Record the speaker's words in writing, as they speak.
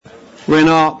We're in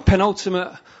our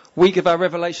penultimate week of our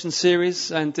Revelation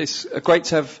series, and it's great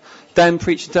to have Dan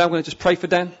preach today. I'm going to just pray for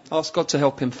Dan, ask God to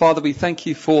help him. Father, we thank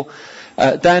you for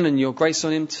Dan and your grace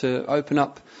on him to open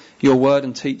up your word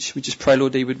and teach. We just pray,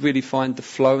 Lord, that he would really find the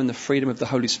flow and the freedom of the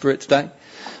Holy Spirit today.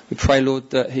 We pray, Lord,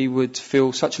 that he would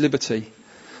feel such liberty.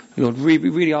 Lord, we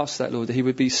really ask that, Lord, that he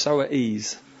would be so at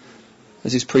ease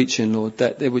as he's preaching, Lord,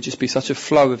 that there would just be such a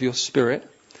flow of your Spirit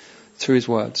through his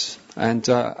words. And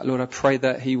Lord, I pray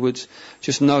that he would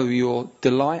just know your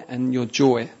delight and your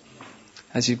joy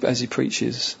as he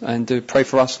preaches. And pray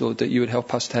for us, Lord, that you would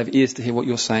help us to have ears to hear what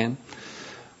you're saying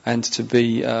and to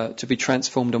be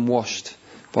transformed and washed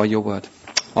by your word.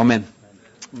 Amen.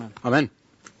 Amen.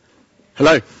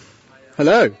 Hello.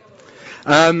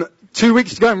 2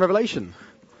 weeks to go in Revelation.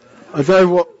 I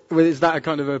don't know is that a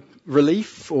kind of a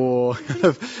relief or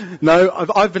no?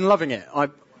 I've been loving it.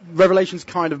 Revelation's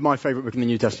kind of my favourite book in the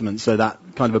New Testament, so that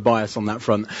kind of a bias on that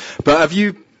front. But have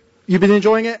you been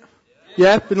enjoying it?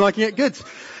 Yeah, been liking it? Good.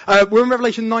 We're in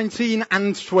Revelation 19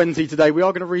 and 20 today. We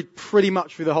are going to read pretty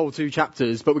much through the whole 2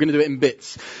 chapters, but we're going to do it in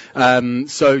bits.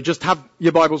 So just have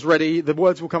your Bibles ready. The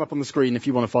words will come up on the screen if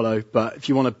you want to follow, but if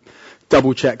you want to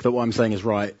double check that what I'm saying is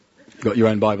right, you've got your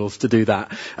own Bibles to do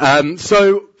that.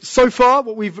 So far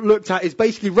what we've looked at is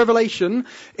basically Revelation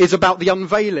is about the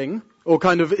unveiling, or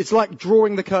kind of, it's like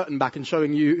drawing the curtain back and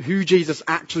showing you who Jesus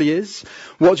actually is,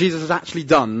 what Jesus has actually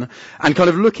done, and kind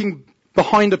of looking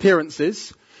behind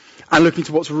appearances and looking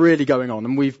to what's really going on.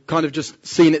 And we've kind of just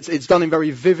seen it's done in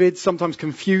very vivid, sometimes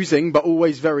confusing, but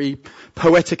always very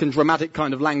poetic and dramatic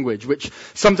kind of language, which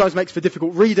sometimes makes for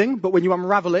difficult reading, but when you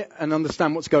unravel it and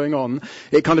understand what's going on,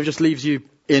 it kind of just leaves you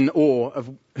in awe of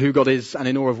who God is and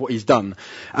in awe of what he's done.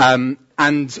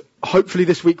 And hopefully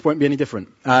this week won't be any different.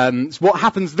 So what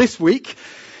happens this week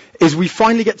is we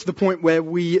finally get to the point where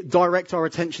we direct our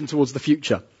attention towards the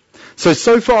future.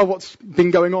 So far what's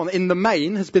been going on in the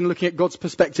main has been looking at God's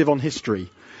perspective on history.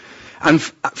 And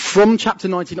from chapter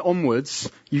 19 onwards,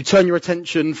 you turn your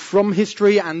attention from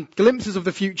history and glimpses of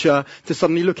the future to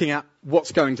suddenly looking at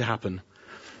what's going to happen.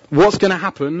 What's going to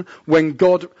happen when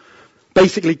God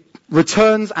basically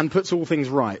returns and puts all things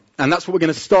right. And that's what we're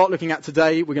going to start looking at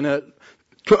today.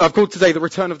 I've called today the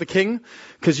Return of the King,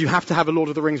 because you have to have a Lord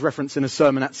of the Rings reference in a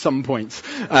sermon at some point.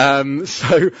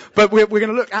 But we're going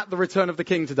to look at the Return of the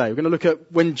King today. We're going to look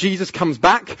at when Jesus comes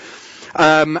back.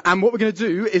 And what we're going to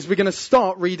do is we're going to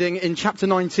start reading in chapter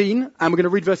 19, and we're going to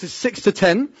read verses 6 to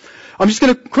 10. I'm just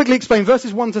going to quickly explain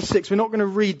verses 1 to 6. We're not going to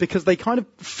read because they kind of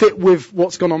fit with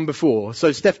what's gone on before.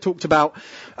 So Steph talked about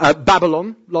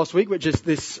Babylon last week, which is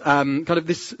this kind of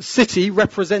this city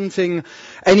representing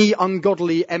any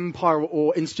ungodly empire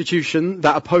or institution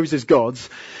that opposes God.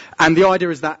 And the idea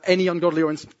is that any ungodly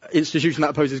or institution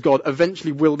that opposes God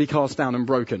eventually will be cast down and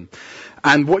broken.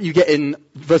 And what you get in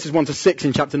verses 1 to 6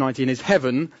 in chapter 19 is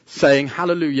heaven saying,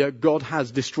 hallelujah, God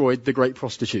has destroyed the great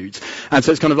prostitute. And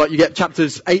so it's kind of like you get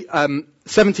chapters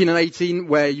 17 and 18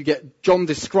 where you get John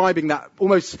describing that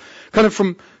almost kind of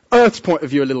from Earth's point of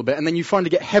view a little bit. And then you finally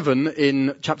get heaven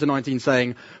in chapter 19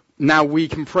 saying, now we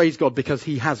can praise God because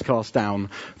he has cast down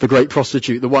the great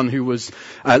prostitute, the one who was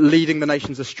leading the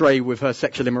nations astray with her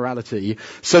sexual immorality.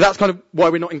 So that's kind of why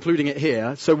we're not including it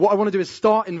here. So what I want to do is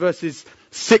start in verses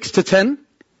 6 to 10.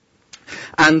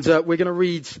 And we're going to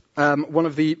read one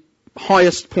of the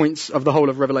highest points of the whole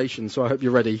of Revelation. So I hope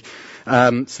you're ready.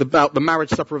 It's about the marriage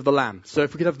supper of the Lamb. So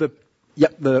if we could have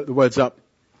the words up.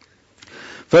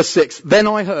 Verse 6, then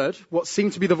I heard what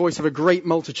seemed to be the voice of a great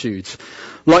multitude,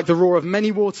 like the roar of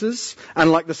many waters and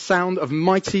like the sound of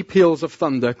mighty peals of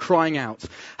thunder, crying out,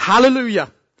 hallelujah,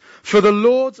 for the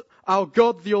Lord our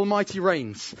God the Almighty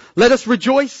reigns. Let us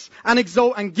rejoice and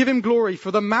exult and give him glory,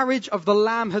 for the marriage of the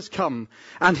Lamb has come,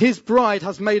 and his bride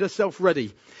has made herself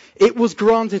ready. It was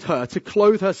granted her to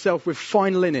clothe herself with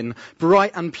fine linen,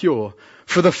 bright and pure,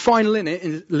 for the fine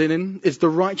linen is the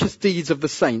righteous deeds of the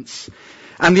saints.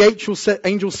 And the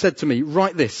angel said to me,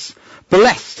 write this,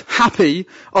 blessed, happy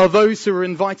are those who are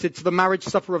invited to the marriage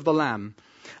supper of the Lamb.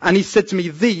 And he said to me,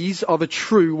 these are the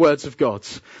true words of God.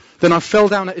 Then I fell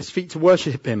down at his feet to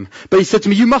worship him. But he said to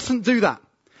me, you mustn't do that.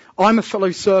 I'm a fellow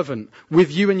servant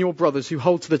with you and your brothers who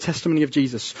hold to the testimony of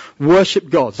Jesus. Worship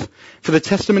God. For the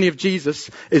testimony of Jesus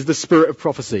is the spirit of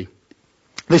prophecy.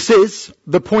 This is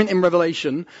the point in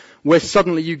Revelation where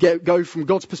suddenly you go from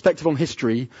God's perspective on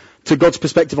history to God's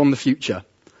perspective on the future.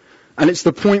 And it's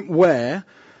the point where,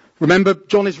 remember,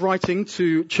 John is writing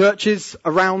to churches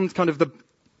around kind of the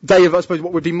day of, I suppose,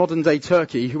 what would be modern day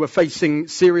Turkey, who are facing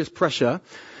serious pressure.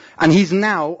 And he's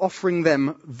now offering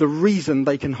them the reason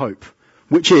they can hope,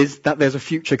 which is that there's a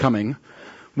future coming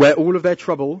where all of their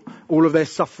trouble, all of their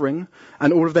suffering,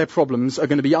 and all of their problems are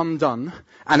going to be undone,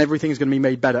 and everything is going to be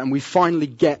made better. And we finally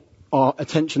get our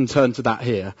attention turned to that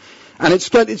here. And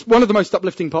it's one of the most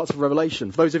uplifting parts of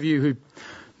Revelation. For those of you who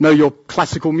know your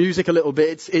classical music a little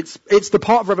bit, it's the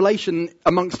part of Revelation,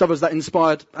 amongst others, that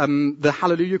inspired the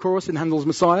Hallelujah chorus in Handel's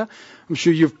Messiah. I'm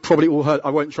sure you've probably all heard.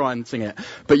 I won't try and sing it,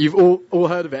 but you've all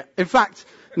heard of it. In fact,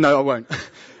 no, I won't.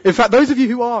 In fact, those of you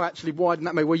who are actually wide in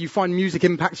that way, where you find music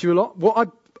impacts you a lot,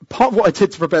 part of what I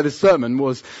did to prepare this sermon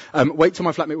was wait till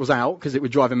my flatmate was out, because it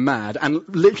would drive him mad, and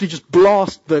literally just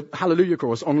blast the Hallelujah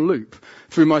chorus on loop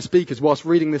through my speakers whilst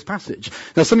reading this passage.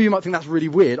 Now, some of you might think that's really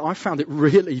weird. I found it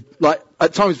really,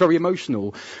 at times very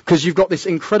emotional, because you've got this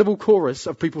incredible chorus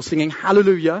of people singing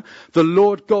Hallelujah, the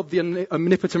Lord God, the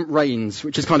omnipotent reigns,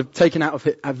 which is kind of taken out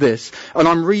of this, and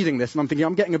I'm reading this and I'm thinking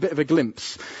I'm getting a bit of a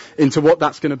glimpse into what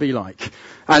that's going to be like.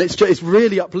 And it's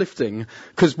really uplifting,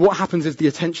 because what happens is the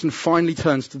attention finally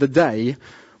turns to the day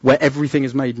where everything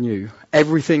is made new.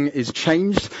 Everything is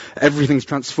changed. Everything's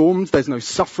transformed. There's no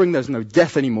suffering. There's no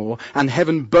death anymore. And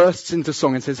heaven bursts into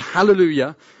song and says,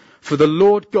 Hallelujah, for the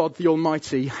Lord God, the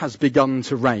Almighty, has begun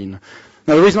to reign.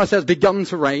 Now, the reason I say it's begun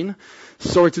to reign,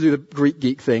 sorry to do the Greek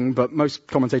geek thing, but most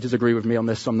commentators agree with me on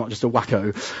this, so I'm not just a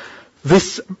wacko.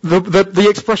 The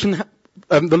expression,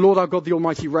 the Lord our God the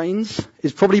Almighty reigns,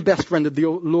 is probably best rendered, the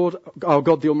Lord our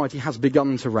God the Almighty has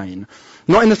begun to reign.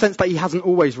 Not in the sense that he hasn't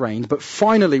always reigned, but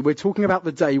finally we're talking about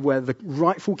the day where the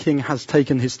rightful king has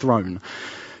taken his throne.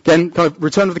 Again, kind of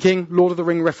Return of the King, Lord of the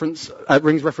Rings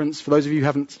reference, for those of you who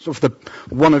haven't, sort of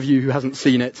the one of you who hasn't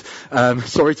seen it,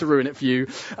 sorry to ruin it for you.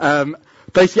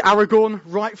 Basically Aragorn,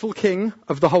 rightful king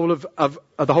of the whole of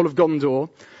Gondor.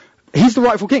 He's the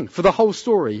rightful king for the whole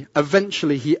story.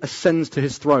 Eventually, he ascends to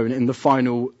his throne in the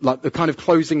final, the kind of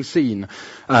closing scene,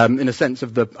 in a sense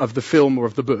of the film or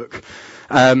of the book.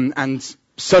 And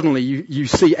suddenly, you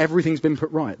see everything's been put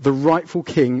right. The rightful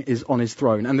king is on his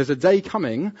throne, and there's a day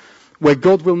coming where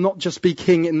God will not just be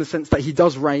king in the sense that he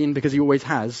does reign because he always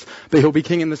has, but he'll be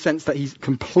king in the sense that he's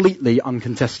completely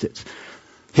uncontested.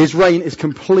 His reign is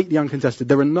completely uncontested.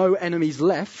 There are no enemies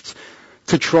left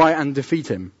to try and defeat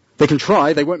him. They can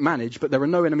try, they won't manage, but there are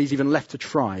no enemies even left to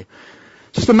try.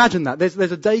 Just imagine that.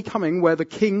 There's a day coming where the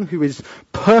king who is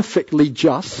perfectly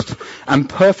just and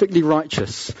perfectly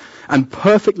righteous and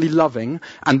perfectly loving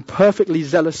and perfectly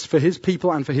zealous for his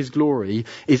people and for his glory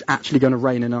is actually going to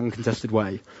reign in an uncontested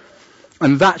way.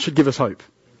 And that should give us hope.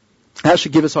 That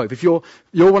should give us hope. If you're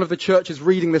one of the churches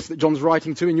reading this that John's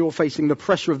writing to, and you're facing the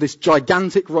pressure of this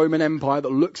gigantic Roman Empire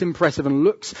that looks impressive and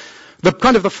looks...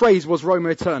 The phrase was Roma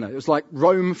Eterna. It was like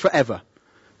Rome forever.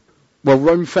 Well,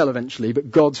 Rome fell eventually,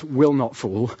 but God will not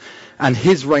fall, and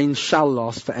his reign shall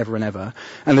last forever and ever.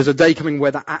 And there's a day coming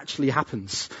where that actually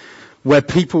happens, where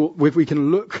we can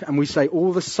look and we say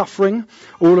all the suffering,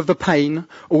 all of the pain,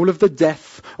 all of the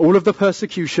death, all of the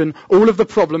persecution, all of the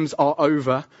problems are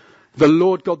over. The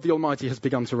Lord God the Almighty has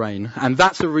begun to reign, and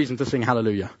that's a reason to sing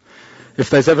hallelujah. If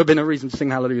there's ever been a reason to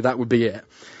sing hallelujah, that would be it.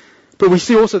 But we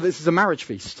see also that this is a marriage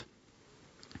feast.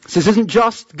 So this isn't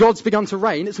just God's begun to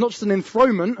reign. It's not just an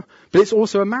enthronement, but it's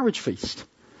also a marriage feast.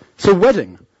 It's a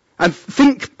wedding. And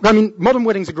modern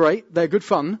weddings are great. They're good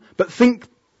fun. But think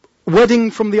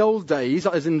wedding from the old days,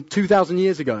 as in 2,000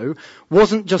 years ago,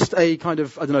 wasn't just a kind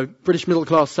of, British middle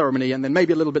class ceremony and then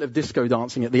maybe a little bit of disco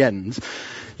dancing at the end.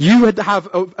 You had to have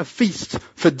a feast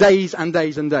for days and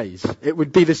days and days. It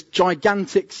would be this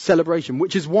gigantic celebration,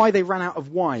 which is why they ran out of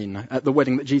wine at the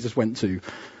wedding that Jesus went to.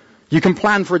 You can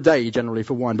plan for a day generally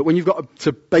for wine, but when you've got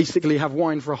to basically have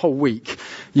wine for a whole week,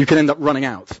 you can end up running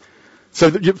out. So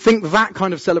you think that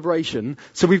kind of celebration.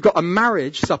 So we've got a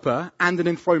marriage supper and an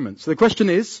enthronement. So the question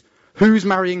is, who's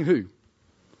marrying who?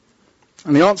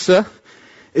 And the answer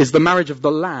is the marriage of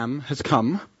the Lamb has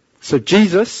come. So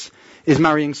Jesus is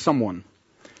marrying someone.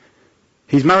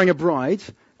 He's marrying a bride,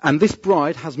 and this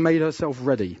bride has made herself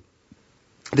ready.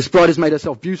 This bride has made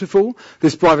herself beautiful.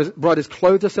 This bride has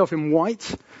clothed herself in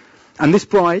white. And this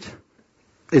bride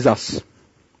is us.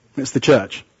 It's the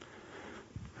church.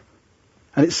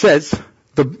 And it says,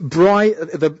 the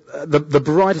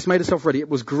bride has made herself ready. It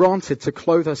was granted to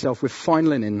clothe herself with fine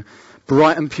linen,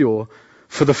 bright and pure,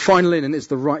 for the fine linen is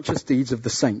the righteous deeds of the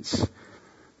saints.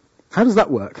 How does that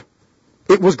work?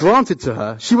 It was granted to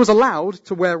her. She was allowed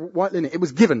to wear white linen. It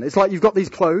was given. It's like you've got these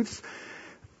clothes,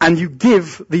 and you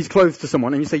give these clothes to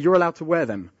someone, and you say, you're allowed to wear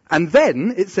them. And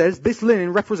then it says, this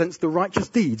linen represents the righteous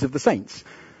deeds of the saints.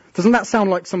 Doesn't that sound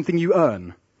like something you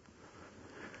earn?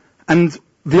 And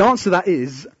the answer to that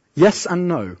is, yes and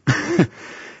no.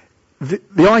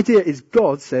 the idea is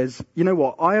God says, you know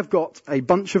what, I have got a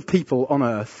bunch of people on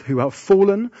earth who have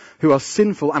fallen, who are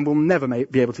sinful and will never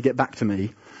be able to get back to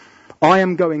me. I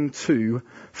am going to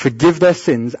forgive their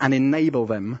sins and enable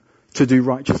them to do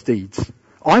righteous deeds.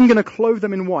 I'm going to clothe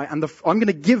them in white and I'm going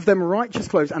to give them righteous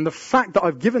clothes, and the fact that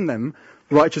I've given them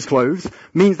righteous clothes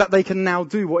means that they can now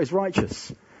do what is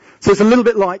righteous. So it's a little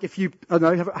bit like if you, I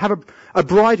don't know, have a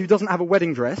bride who doesn't have a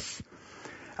wedding dress,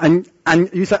 and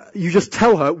you just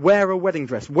tell her, wear a wedding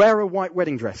dress, wear a white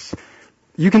wedding dress.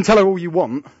 You can tell her all you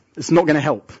want, it's not going to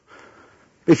help.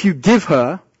 If you give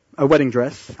her a wedding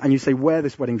dress and you say, wear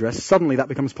this wedding dress, suddenly that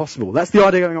becomes possible. That's the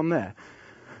idea going on there.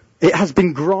 It has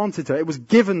been granted to her, it was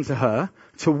given to her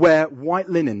to wear white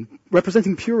linen,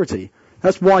 representing purity.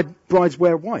 That's why brides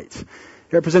wear white.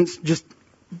 It represents just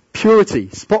purity,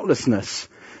 spotlessness.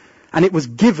 And it was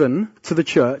given to the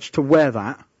church to wear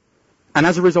that. And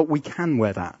as a result, we can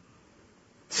wear that.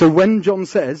 So when John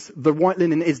says the white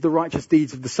linen is the righteous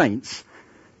deeds of the saints,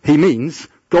 he means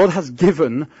God has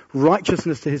given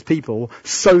righteousness to his people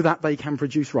so that they can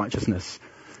produce righteousness.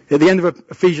 At the end of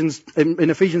Ephesians, in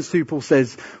Ephesians 2, Paul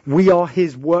says, we are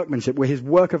his workmanship, we're his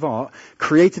work of art,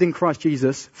 created in Christ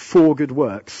Jesus for good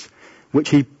works, which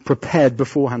he prepared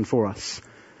beforehand for us.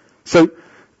 So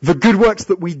the good works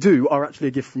that we do are actually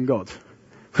a gift from God.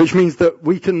 Which means that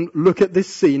we can look at this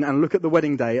scene and look at the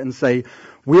wedding day and say,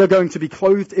 we are going to be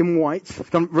clothed in white.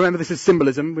 Remember, this is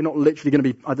symbolism. We're not literally going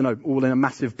to be, I don't know, all in a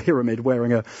massive pyramid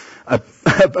wearing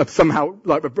somehow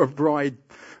like a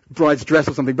bride's dress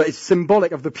or something. But it's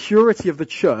symbolic of the purity of the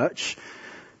church.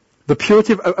 The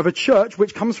purity of a church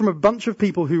which comes from a bunch of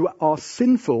people who are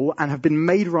sinful and have been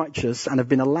made righteous and have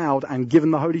been allowed and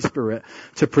given the Holy Spirit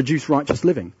to produce righteous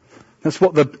living. That's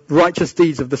what the righteous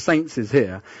deeds of the saints is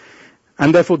here.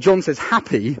 And therefore John says,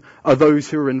 happy are those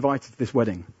who are invited to this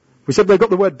wedding. We said they've got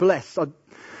the word blessed.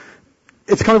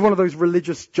 It's kind of one of those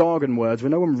religious jargon words where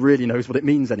no one really knows what it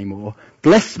means anymore.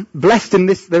 Blessed in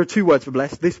this, there are two words for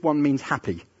blessed. This one means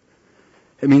happy.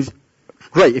 It means,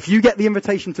 great, if you get the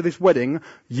invitation to this wedding,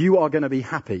 you are going to be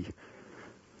happy.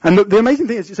 And the amazing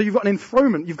thing is, so you've got an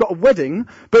enthronement, you've got a wedding,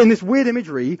 but in this weird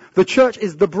imagery, the church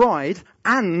is the bride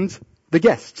and the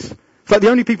guests. It's like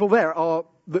the only people there are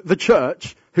the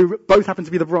church, who both happen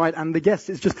to be the bride and the guests.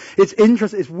 It's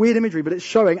interesting, it's weird imagery, but it's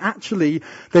showing actually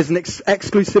there's an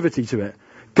exclusivity to it.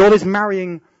 God is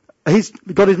marrying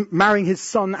his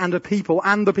son and the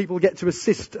people get to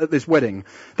assist at this wedding.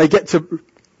 They get to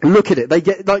look at it.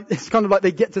 It's kind of like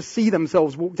they get to see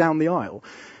themselves walk down the aisle.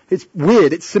 It's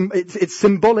weird, it's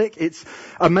symbolic, it's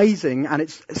amazing, and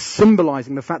it's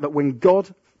symbolizing the fact that when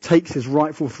God takes his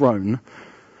rightful throne,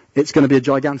 it's going to be a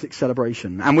gigantic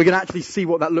celebration. And we're going to actually see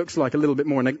what that looks like a little bit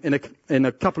more in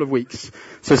a couple of weeks.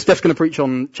 So Steph's going to preach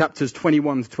on chapters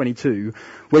 21 to 22,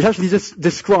 which actually just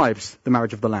describes the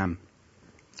marriage of the Lamb.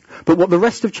 But what the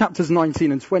rest of chapters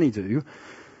 19 and 20 do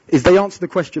is they answer the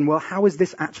question, well, how is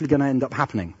this actually going to end up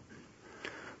happening?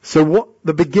 So what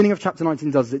the beginning of chapter 19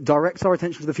 does is it directs our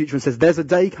attention to the future and says there's a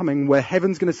day coming where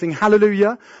heaven's going to sing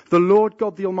hallelujah, the Lord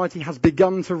God the Almighty has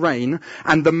begun to reign,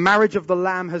 and the marriage of the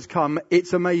Lamb has come,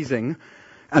 it's amazing.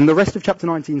 And the rest of chapter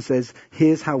 19 says,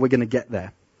 here's how we're going to get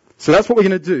there. So that's what we're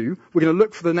going to do. We're going to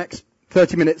look for the next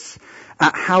 30 minutes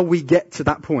at how we get to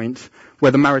that point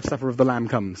where the marriage supper of the Lamb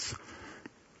comes.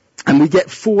 And we get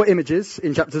 4 images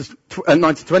in chapters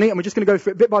 19 to 20, and we're just going to go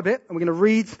through it bit by bit, and we're going to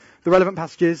read the relevant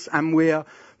passages, and we're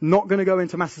not going to go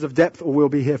into masses of depth, or we'll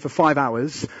be here for 5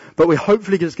 hours, but we're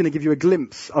hopefully just going to give you a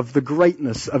glimpse of the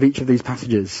greatness of each of these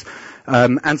passages.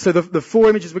 And so the 4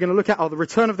 images we're going to look at are the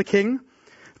return of the king,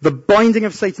 the binding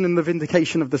of Satan and the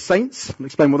vindication of the saints. I'll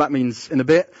explain what that means in a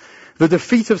bit. The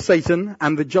defeat of Satan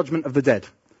and the judgment of the dead.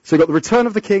 So we've got the return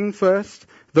of the king first,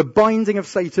 the binding of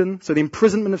Satan, so the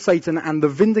imprisonment of Satan and the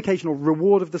vindication or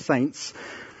reward of the saints,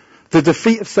 the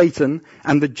defeat of Satan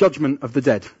and the judgment of the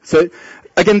dead. So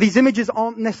again, these images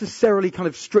aren't necessarily kind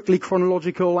of strictly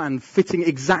chronological and fitting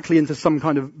exactly into some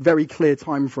kind of very clear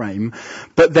time frame,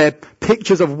 but they're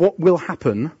pictures of what will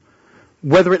happen,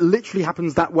 whether it literally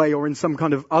happens that way or in some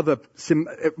kind of other,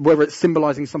 whether it's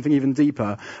symbolizing something even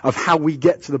deeper of how we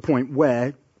get to the point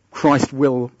where Christ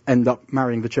will end up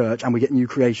marrying the church and we get new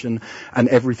creation and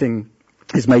everything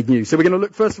is made new. So we're going to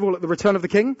look first of all at the return of the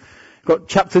king. We've got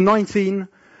chapter 19,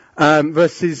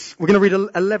 verses, we're going to read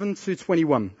 11 to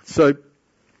 21. So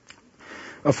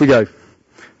off we go.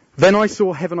 Then I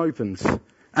saw heaven opened,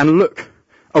 and look,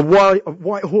 a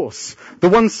white horse. The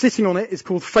one sitting on it is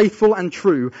called Faithful and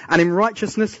True, and in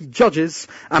righteousness he judges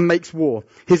and makes war.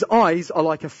 His eyes are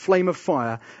like a flame of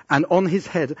fire, and on his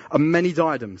head are many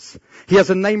diadems. He has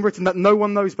a name written that no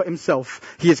one knows but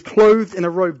himself. He is clothed in a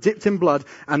robe dipped in blood,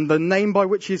 and the name by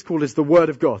which he is called is the Word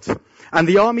of God. And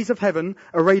the armies of heaven,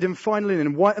 arrayed in fine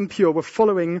linen, white and pure, were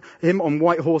following him on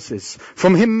white horses.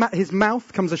 From his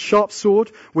mouth comes a sharp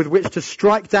sword with which to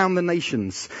strike down the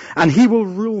nations, and he will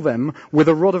rule them with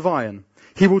a rod of iron.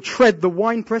 He will tread the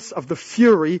winepress of the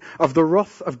fury of the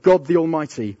wrath of God the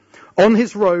Almighty. On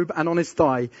his robe and on his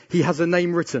thigh he has a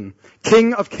name written,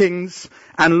 King of Kings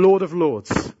and Lord of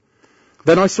Lords.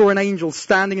 Then I saw an angel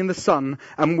standing in the sun,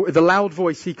 and with a loud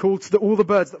voice he called to all the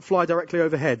birds that fly directly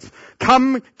overhead,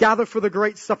 "Come, gather for the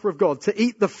great supper of God, to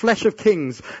eat the flesh of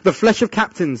kings, the flesh of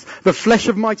captains, the flesh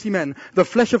of mighty men, the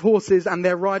flesh of horses and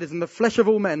their riders, and the flesh of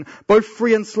all men, both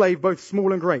free and slave, both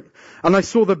small and great." And I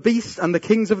saw the beast and the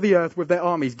kings of the earth with their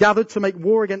armies, gathered to make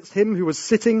war against him who was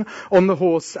sitting on the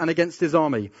horse and against his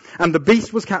army. And the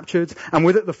beast was captured, and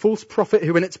with it the false prophet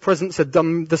who in its presence had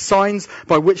done the signs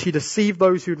by which he deceived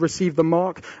those who had received the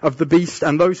mark of the beast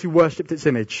and those who worshipped its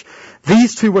image.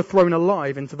 These two were thrown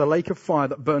alive into the lake of fire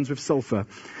that burns with sulfur.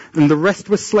 And the rest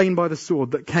were slain by the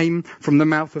sword that came from the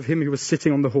mouth of him who was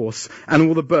sitting on the horse, and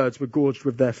all the birds were gorged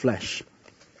with their flesh.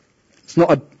 It's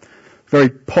not a very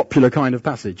popular kind of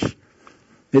passage.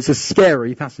 It's a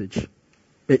scary passage.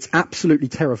 It's absolutely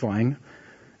terrifying,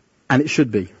 and it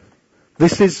should be.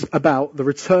 This is about the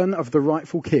return of the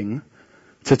rightful king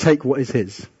to take what is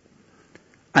his.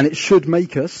 And it should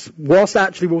make us, whilst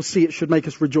actually we'll see it should make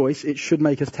us rejoice, it should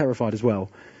make us terrified as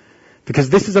well. Because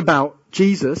this is about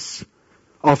Jesus,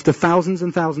 after thousands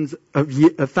and thousands of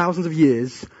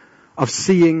years of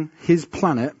seeing his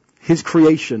planet, his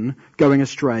creation, going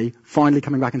astray, finally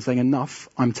coming back and saying, enough,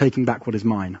 I'm taking back what is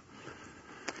mine.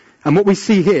 And what we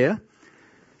see here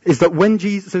is that when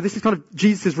Jesus, so this is kind of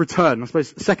Jesus' return, I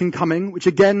suppose, second coming, which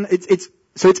again, it's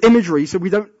imagery, so we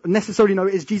don't necessarily know,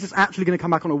 is Jesus actually going to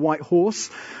come back on a white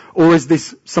horse, or is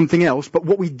this something else? But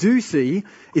what we do see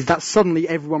is that suddenly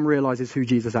everyone realizes who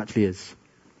Jesus actually is.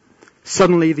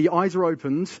 Suddenly the eyes are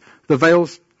opened, the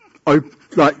veil's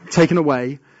taken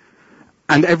away,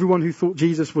 and everyone who thought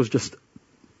Jesus was just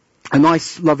a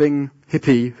nice, loving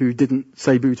hippie who didn't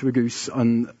say boo to a goose,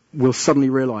 and will suddenly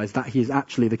realize that he is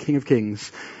actually the King of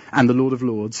Kings and the Lord of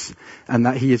Lords, and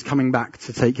that he is coming back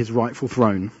to take his rightful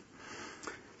throne.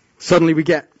 Suddenly we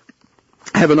get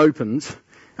heaven opened,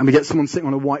 and we get someone sitting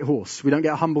on a white horse. We don't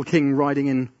get a humble king riding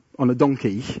in on a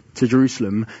donkey to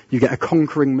Jerusalem. You get a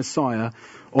conquering Messiah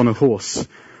on a horse.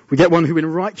 We get one who in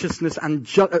righteousness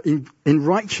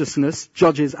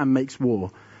judges and makes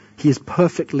war. He is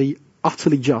perfectly,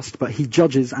 utterly just, but he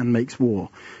judges and makes war.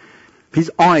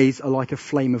 His eyes are like a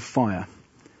flame of fire.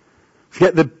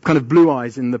 Forget the kind of blue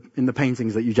eyes in the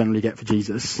paintings that you generally get for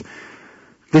Jesus.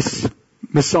 This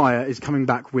Messiah is coming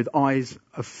back with eyes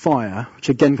of fire, which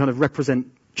again kind of represent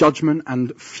judgment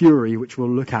and fury, which we'll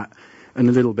look at in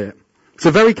a little bit.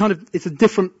 It's a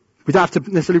different, we don't have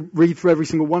to necessarily read through every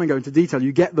single one and go into detail.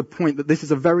 You get the point that this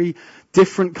is a very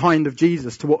different kind of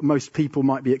Jesus to what most people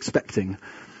might be expecting.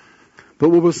 But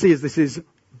what we'll see is this is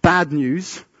bad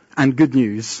news and good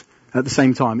news at the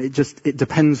same time. It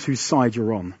depends whose side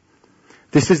you're on.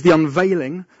 This is the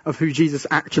unveiling of who Jesus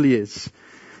actually is.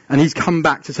 And he's come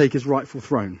back to take his rightful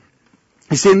throne.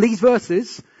 You see, in these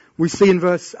verses, we see in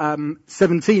verse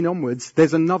 17 onwards,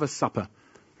 there's another supper.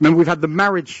 Remember, we've had the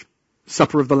marriage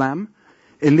supper of the Lamb.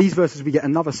 In these verses, we get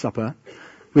another supper.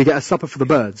 We get a supper for the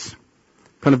birds,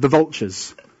 kind of the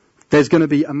vultures. There's going to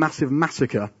be a massive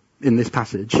massacre in this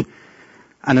passage.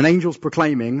 And an angel's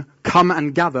proclaiming, "Come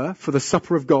and gather for the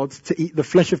supper of God to eat the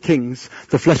flesh of kings,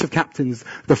 the flesh of captains,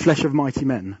 the flesh of mighty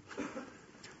men."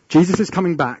 Jesus is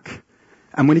coming back.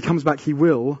 And when he comes back, he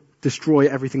will destroy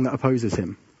everything that opposes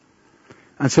him.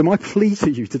 And so my plea to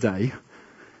you today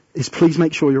is please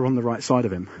make sure you're on the right side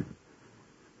of him.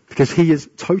 Because he is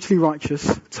totally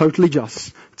righteous, totally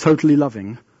just, totally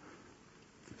loving.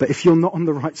 But if you're not on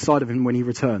the right side of him when he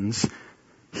returns,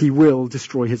 he will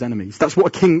destroy his enemies. That's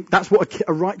what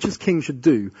a righteous king should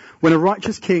do. When a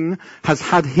righteous king has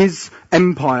had his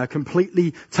empire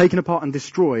completely taken apart and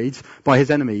destroyed by his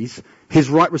enemies, his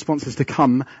right response is to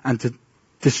come and to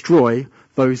destroy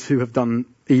those who have done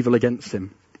evil against him.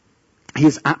 He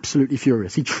is absolutely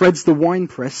furious. He treads the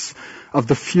winepress of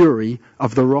the fury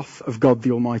of the wrath of God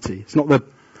the Almighty. It's not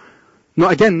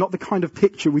the kind of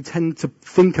picture we tend to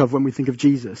think of when we think of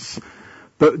Jesus.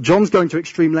 But John's going to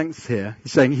extreme lengths here.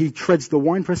 He's saying he treads the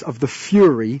winepress of the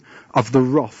fury of the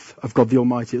wrath of God the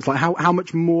Almighty. It's like how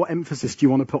much more emphasis do you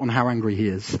want to put on how angry he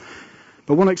is?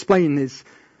 But what I want to explain is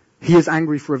he is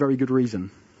angry for a very good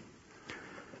reason.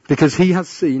 Because he has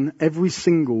seen every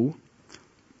single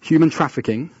human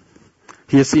trafficking.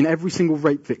 He has seen every single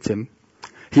rape victim.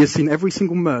 He has seen every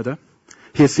single murder.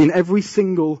 He has seen every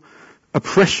single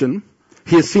oppression.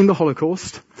 He has seen the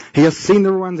Holocaust. He has seen the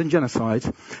Rwandan genocide.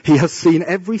 He has seen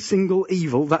every single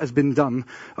evil that has been done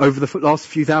over the last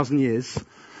few thousand years.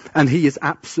 And he is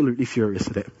absolutely furious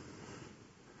at it.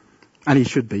 And he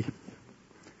should be.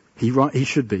 He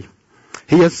should be.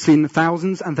 He has seen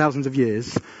thousands and thousands of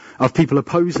years of people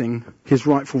opposing his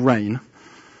rightful reign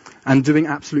and doing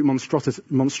absolute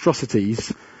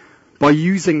monstrosities by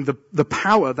using the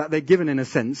power that they're given, in a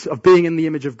sense, of being in the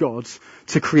image of God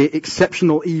to create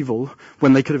exceptional evil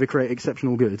when they could have created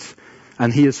exceptional good.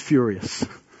 And he is furious.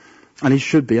 And he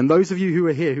should be. And those of you who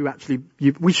are here who actually,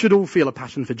 we should all feel a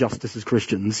passion for justice as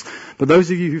Christians. But those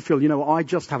of you who feel, I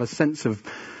just have a sense of,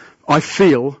 I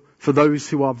feel for those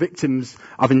who are victims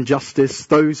of injustice,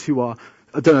 those who are,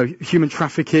 human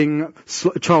trafficking,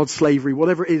 child slavery,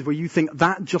 whatever it is, where you think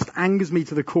that just angers me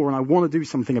to the core and I want to do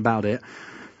something about it.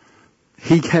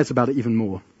 He cares about it even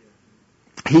more.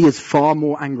 He is far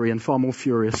more angry and far more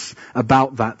furious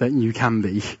about that than you can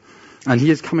be. And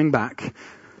he is coming back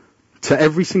to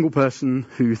every single person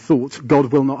who thought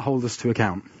God will not hold us to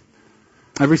account.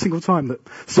 Every single time that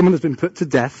someone has been put to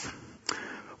death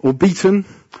or beaten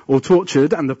or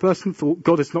tortured and the person thought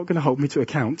God is not going to hold me to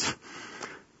account,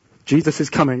 Jesus is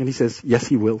coming and he says, yes,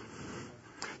 he will.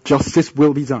 Justice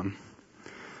will be done.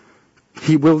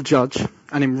 He will judge,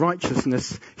 and in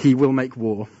righteousness he will make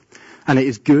war. And it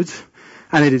is good,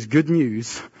 and it is good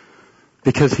news,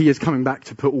 because he is coming back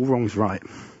to put all wrongs right.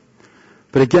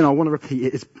 But again, I want to repeat,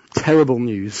 it is terrible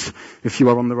news if you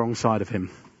are on the wrong side of him.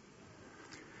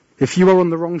 If you are on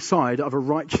the wrong side of a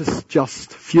righteous,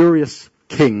 just, furious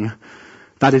king,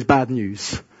 that is bad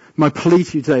news. My plea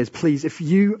to you today is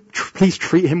please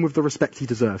treat him with the respect he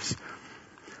deserves.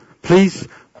 Please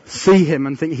see him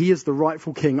and think he is the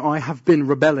rightful king. I have been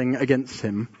rebelling against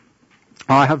him.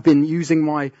 I have been using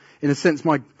my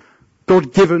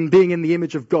God-given being in the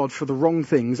image of God for the wrong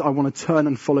things. I want to turn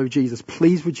and follow Jesus.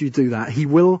 Please would you do that? He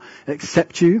will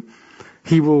accept you.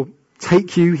 He will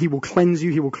take you. He will cleanse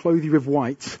you. He will clothe you with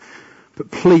white.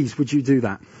 But please would you do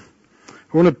that?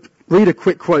 I want to read a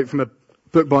quick quote from a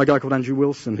book by a guy called Andrew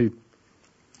Wilson who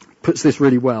puts this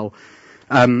really well.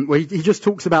 Where he just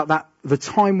talks about that, the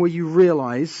time where you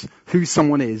realise who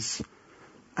someone is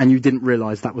and you didn't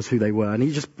realise that was who they were. And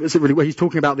where he's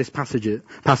talking about this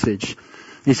passage.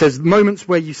 He says, moments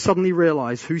where you suddenly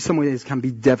realise who someone is can be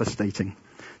devastating.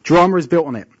 Drama is built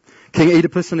on it. King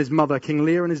Oedipus and his mother, King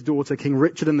Lear and his daughter, King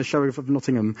Richard and the Sheriff of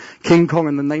Nottingham, King Kong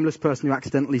and the nameless person who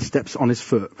accidentally steps on his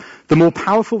foot. The more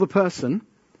powerful the person,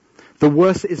 the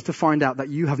worse it is to find out that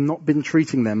you have not been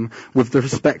treating them with the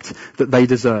respect that they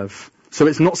deserve. So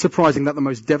it's not surprising that the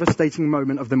most devastating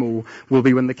moment of them all will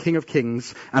be when the King of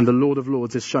Kings and the Lord of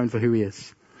Lords is shown for who he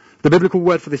is. The biblical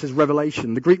word for this is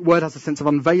revelation. The Greek word has a sense of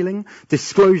unveiling,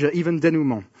 disclosure, even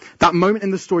denouement. That moment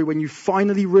in the story when you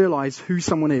finally realize who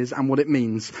someone is and what it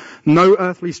means. No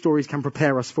earthly stories can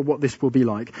prepare us for what this will be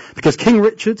like. Because King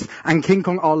Richard and King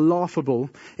Kong are laughable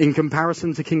in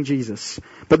comparison to King Jesus.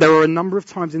 But there are a number of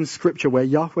times in Scripture where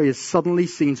Yahweh is suddenly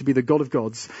seen to be the God of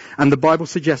gods. And the Bible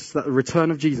suggests that the return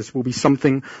of Jesus will be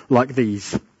something like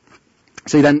these.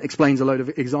 So he then explains a load of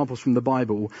examples from the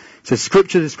Bible. He says,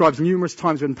 Scripture describes numerous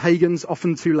times when pagans,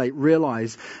 often too late,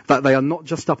 realize that they are not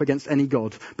just up against any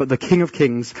God, but the King of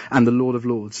Kings and the Lord of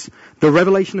Lords. The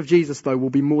revelation of Jesus, though, will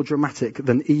be more dramatic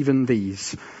than even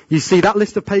these. You see, that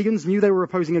list of pagans knew they were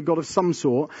opposing a God of some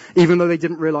sort, even though they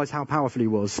didn't realize how powerful he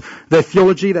was. Their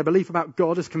theology, their belief about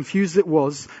God, as confused as it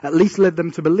was, at least led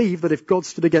them to believe that if God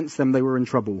stood against them, they were in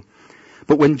trouble.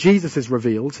 But when Jesus is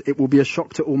revealed, it will be a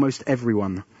shock to almost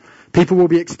everyone. People will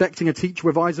be expecting a teacher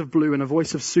with eyes of blue and a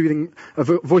voice of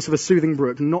a soothing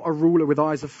brook, not a ruler with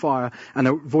eyes of fire and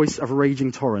a voice of a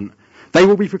raging torrent. They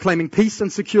will be proclaiming peace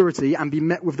and security and be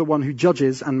met with the one who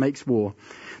judges and makes war.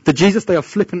 The Jesus they are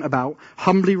flippant about,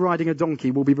 humbly riding a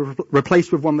donkey, will be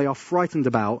replaced with one they are frightened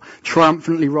about,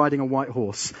 triumphantly riding a white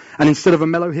horse. And instead of a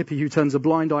mellow hippie who turns a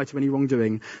blind eye to any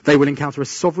wrongdoing, they will encounter a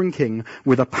sovereign king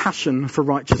with a passion for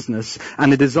righteousness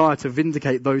and a desire to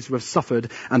vindicate those who have suffered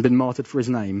and been martyred for his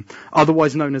name,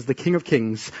 otherwise known as the King of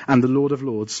Kings and the Lord of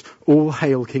Lords. All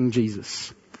hail King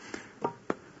Jesus.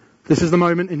 This is the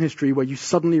moment in history where you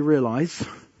suddenly realize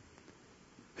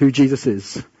who Jesus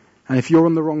is. And if you're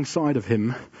on the wrong side of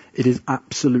him, it is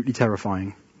absolutely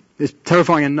terrifying. It's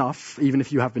terrifying enough, even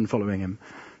if you have been following him.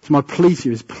 So my plea to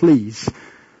you is, please,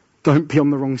 don't be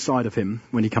on the wrong side of him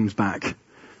when he comes back.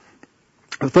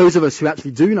 For those of us who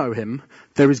actually do know him,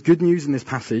 there is good news in this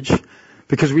passage,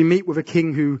 because we meet with a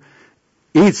king who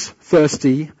is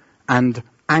thirsty and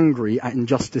angry at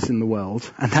injustice in the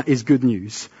world, and that is good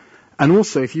news. And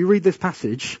also, if you read this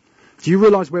passage, do you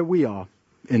realize where we are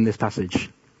in this passage?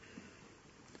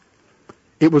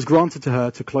 It was granted to her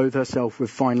to clothe herself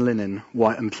with fine linen,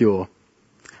 white and pure.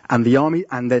 And the army,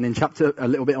 and then in chapter a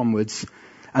little bit onwards,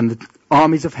 and the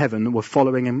armies of heaven were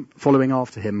following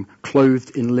after him,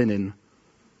 clothed in linen,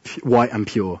 white and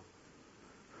pure.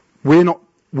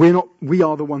 We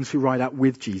are the ones who ride out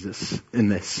with Jesus in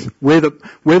this. We're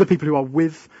the people who are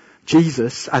with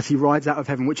Jesus as he rides out of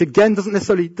heaven, which again doesn't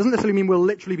necessarily mean we'll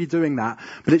literally be doing that,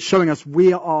 but it's showing us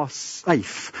we are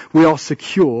safe, we are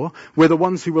secure, we're the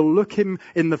ones who will look him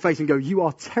in the face and go, you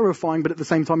are terrifying, but at the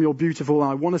same time you're beautiful,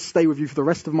 and I want to stay with you for the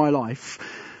rest of my life.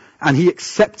 And he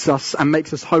accepts us and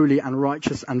makes us holy and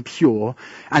righteous and pure,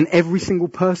 and every single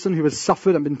person who has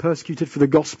suffered and been persecuted for the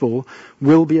gospel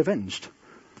will be avenged.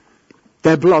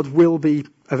 Their blood will be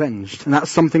avenged. And that's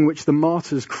something which the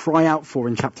martyrs cry out for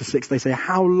in chapter 6. They say,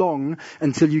 how long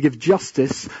until you give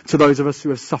justice to those of us who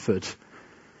have suffered?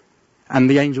 And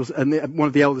the angels, and one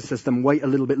of the elders says to them, wait a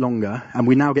little bit longer. And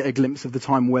we now get a glimpse of the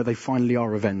time where they finally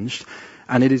are avenged.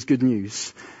 And it is good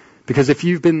news. Because if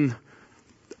you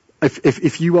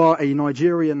are a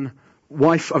Nigerian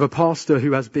wife of a pastor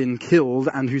who has been killed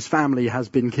and whose family has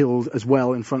been killed as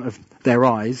well in front of their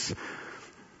eyes,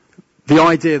 the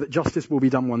idea that justice will be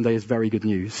done one day is very good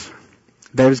news.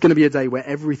 There is going to be a day where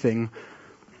everything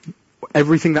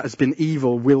that has been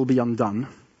evil will be undone,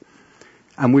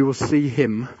 and we will see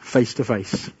him face to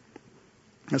face.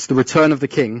 That's the return of the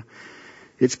King.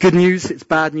 It's good news, it's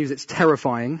bad news, it's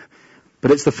terrifying, but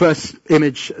it's the first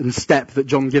image and step that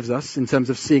John gives us in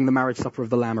terms of seeing the marriage supper of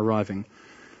the Lamb arriving.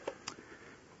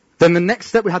 Then the next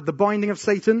step, we had the binding of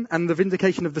Satan and the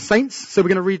vindication of the saints. So we're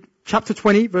going to read chapter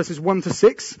 20, verses 1 to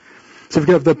 6. So if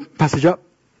we could have the passage up.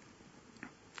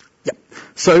 Yeah.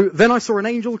 So then I saw an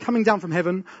angel coming down from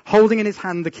heaven, holding in his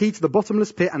hand the key to the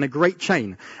bottomless pit and a great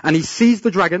chain. And he seized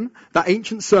the dragon, that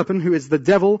ancient serpent who is the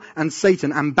devil and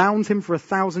Satan, and bound him for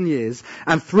 1,000 years,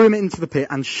 and threw him into the pit,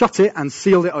 and shut it and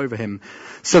sealed it over him,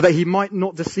 so that he might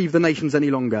not deceive the nations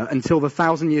any longer, until the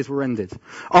 1,000 years were ended.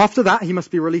 After that he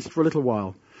must be released for a little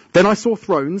while. Then I saw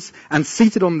thrones, and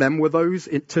seated on them were those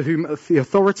to whom the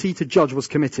authority to judge was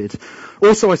committed.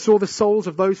 Also I saw the souls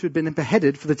of those who had been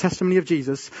beheaded for the testimony of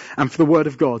Jesus and for the word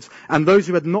of God, and those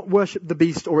who had not worshipped the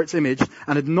beast or its image,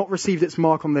 and had not received its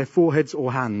mark on their foreheads or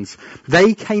hands.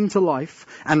 They came to life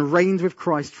and reigned with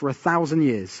Christ for 1,000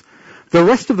 years. The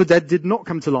rest of the dead did not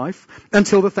come to life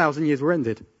until the 1,000 years were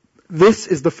ended. This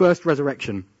is the first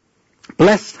resurrection.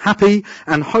 Blessed, happy,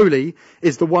 and holy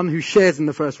is the one who shares in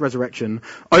the first resurrection.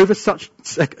 Over such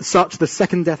the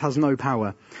second death has no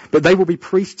power. But they will be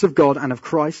priests of God and of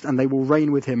Christ, and they will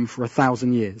reign with him for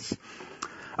 1,000 years.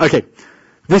 Okay,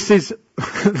 this is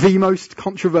the most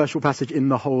controversial passage in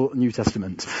the whole New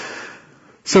Testament.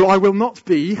 So I will not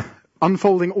be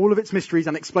unfolding all of its mysteries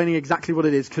and explaining exactly what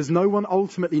it is, because no one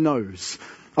ultimately knows.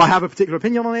 I have a particular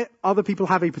opinion on it. Other people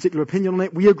have a particular opinion on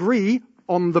it. We agree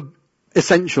on the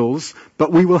essentials,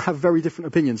 but we will have very different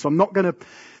opinions. So I'm not going to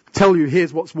tell you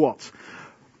here's what's what.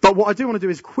 But what I do want to do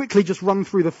is quickly just run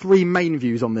through the three main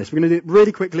views on this. We're going to do it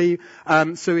really quickly.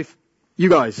 So if you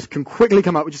guys can quickly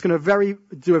come up, we're just going to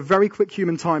do a very quick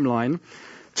human timeline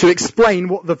to explain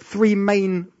what the three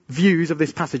main views of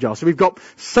this passage are. So we've got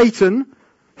Satan,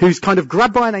 who's kind of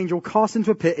grabbed by an angel, cast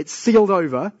into a pit, it's sealed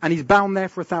over, and he's bound there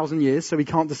for 1,000 years, so he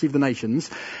can't deceive the nations.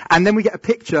 And then we get a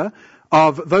picture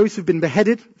of those who've been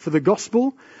beheaded for the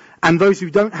gospel, and those who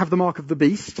don't have the mark of the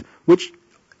beast, which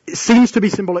seems to be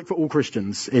symbolic for all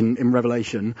Christians in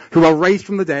Revelation, who are raised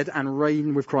from the dead and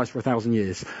reign with Christ for 1,000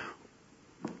 years.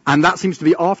 And that seems to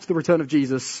be after the return of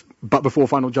Jesus, but before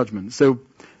final judgment. So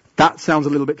that sounds a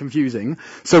little bit confusing.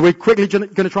 So we're quickly going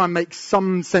to try and make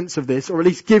some sense of this, or at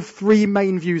least give three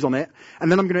main views on it,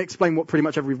 and then I'm going to explain what pretty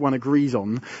much everyone agrees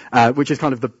on, which is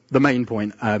kind of the main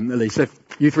point, at least. So if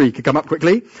you three could come up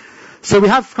quickly. So we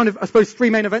have kind of, I suppose, three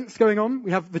main events going on.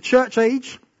 We have the church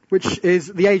age, which is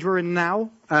the age we're in now,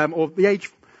 or the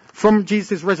age from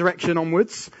Jesus' resurrection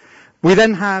onwards. We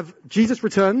then have Jesus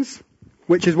returns,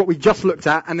 which is what we just looked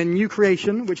at, and then new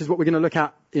creation, which is what we're going to look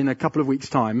at in a couple of weeks'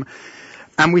 time.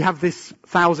 And we have this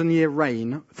 1,000-year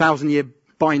reign, 1,000-year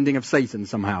binding of Satan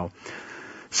somehow.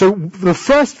 So the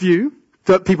first view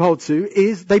that people hold to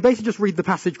is they basically just read the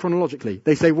passage chronologically.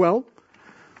 They say, well,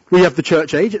 we have the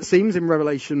church age, it seems, in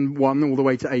Revelation 1 all the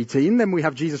way to 18. Then we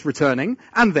have Jesus returning,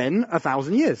 and then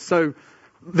 1,000 years. So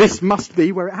this must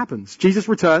be where it happens. Jesus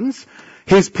returns,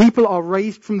 his people are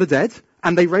raised from the dead,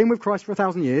 and they reign with Christ for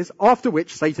 1,000 years, after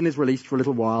which Satan is released for a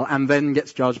little while and then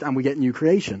gets judged and we get new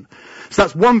creation. So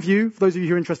that's one view. For those of you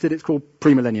who are interested, it's called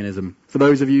premillennialism. For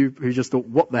those of you who just thought,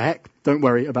 what the heck, don't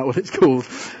worry about what it's called.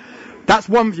 That's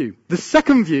one view. The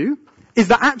second view is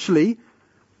that actually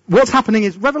what's happening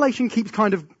is Revelation keeps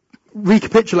kind of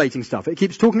recapitulating stuff. It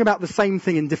keeps talking about the same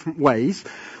thing in different ways.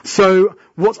 So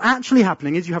what's actually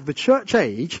happening is you have the church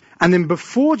age, and then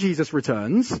before Jesus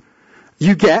returns,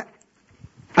 you get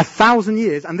 1,000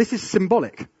 years, and this is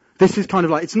symbolic. This is kind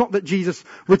of like, it's not that Jesus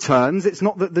returns, it's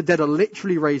not that the dead are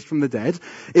literally raised from the dead,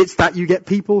 it's that you get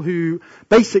people who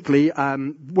basically,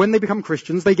 when they become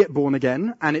Christians, they get born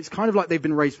again, and it's kind of like they've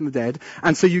been raised from the dead,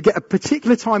 and so you get a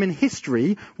particular time in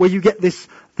history where you get this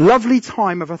lovely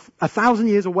time of 1,000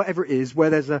 years or whatever it is,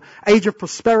 where there's an age of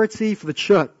prosperity for the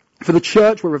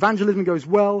church, where evangelism goes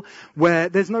well, where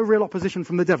there's no real opposition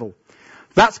from the devil.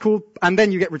 That's called, and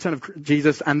then you get return of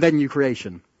Jesus, and then new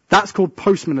creation. That's called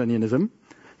postmillennialism.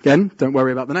 Again, don't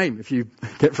worry about the name if you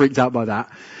get freaked out by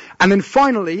that. And then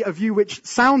finally, a view which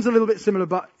sounds a little bit similar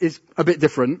but is a bit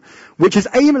different, which is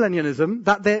amillennialism,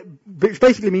 which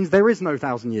basically means there is no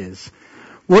 1,000 years.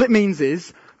 What it means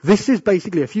is, this is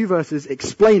basically a few verses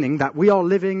explaining that we are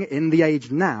living in the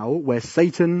age now where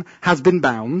Satan has been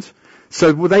bound.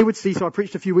 So they would see, so I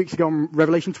preached a few weeks ago on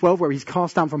Revelation 12 where he's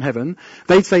cast down from heaven.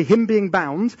 They'd say him being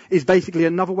bound is basically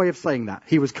another way of saying that.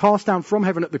 He was cast down from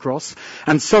heaven at the cross,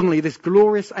 and suddenly this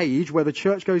glorious age where the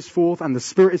church goes forth and the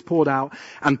Spirit is poured out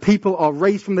and people are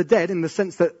raised from the dead in the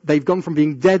sense that they've gone from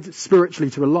being dead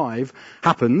spiritually to alive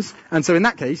happens. And so in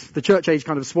that case, the church age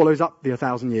kind of swallows up the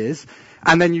 1,000 years,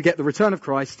 and then you get the return of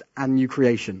Christ and new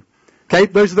creation. Okay,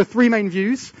 those are the three main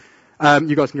views.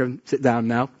 You guys can go and sit down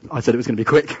now. I said it was going to be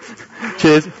quick.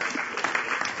 Cheers.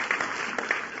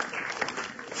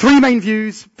 Three main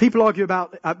views. People argue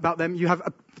about them. You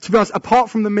have, to be honest,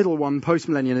 apart from the middle one,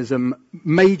 postmillennialism,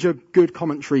 major good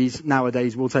commentaries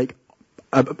nowadays will take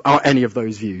any of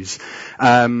those views.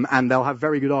 And they'll have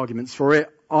very good arguments for it.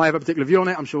 I have a particular view on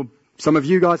it. I'm sure some of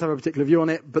you guys have a particular view on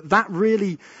it. But that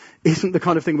really isn't the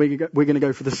kind of thing we're going to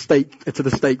go to the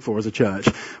stake for as a church.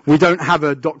 We don't have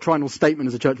a doctrinal statement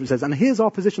as a church which says, and here's our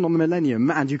position on the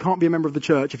millennium, and you can't be a member of the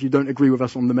church if you don't agree with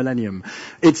us on the millennium.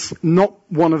 It's not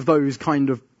one of those kind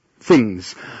of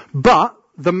things. But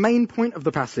the main point of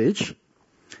the passage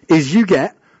is you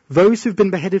get those who've been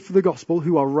beheaded for the gospel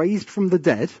who are raised from the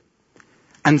dead,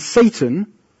 and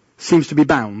Satan seems to be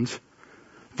bound.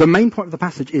 The main point of the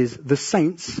passage is the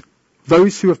saints,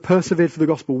 those who have persevered for the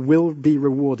gospel, will be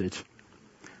rewarded.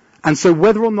 And so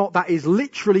whether or not that is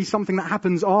literally something that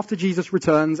happens after Jesus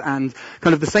returns and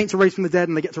kind of the saints are raised from the dead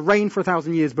and they get to reign for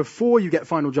 1,000 years before you get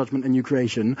final judgment and new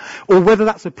creation, or whether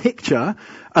that's a picture,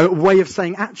 a way of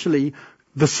saying actually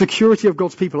the security of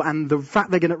God's people and the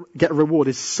fact they're going to get a reward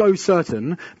is so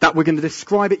certain that we're going to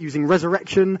describe it using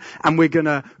resurrection, and we're going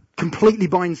to completely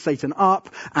bind Satan up,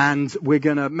 and we're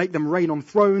going to make them reign on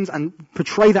thrones and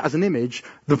portray that as an image.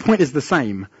 The point is the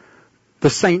same. The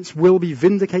saints will be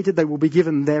vindicated, they will be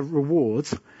given their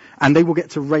rewards, and they will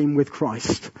get to reign with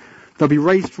Christ. They'll be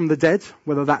raised from the dead,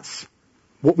 whether that's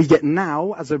what we get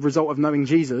now as a result of knowing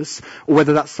Jesus, or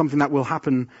whether that's something that will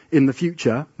happen in the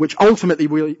future, which ultimately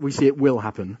we see it will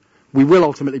happen. We will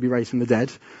ultimately be raised from the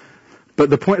dead. But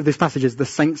the point of this passage is the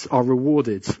saints are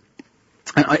rewarded.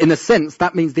 And in a sense,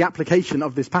 that means the application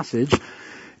of this passage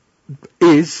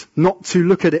is not to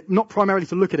look at it, not primarily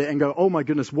to look at it and go, oh my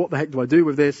goodness, what the heck do I do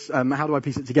with this? How do I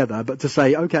piece it together? But to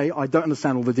say, okay, I don't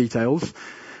understand all the details,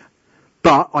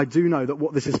 but I do know that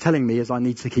what this is telling me is I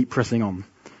need to keep pressing on.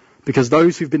 Because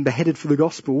those who've been beheaded for the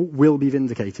gospel will be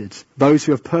vindicated. Those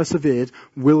who have persevered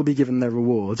will be given their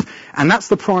reward. And that's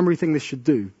the primary thing this should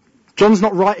do. John's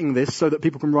not writing this so that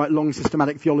people can write long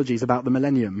systematic theologies about the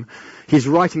millennium. He's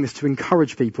writing this to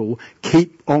encourage people,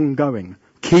 keep on going.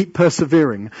 Keep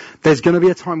persevering. There's going to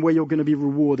be a time where you're going to be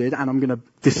rewarded, and I'm going to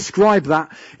describe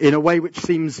that in a way which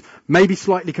seems maybe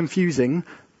slightly confusing,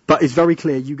 but is very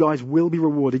clear. You guys will be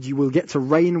rewarded. You will get to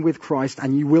reign with Christ,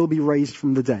 and you will be raised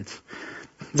from the dead.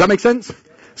 Does that make sense?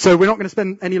 So we're not going to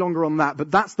spend any longer on that, but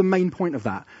that's the main point of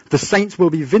that. The saints will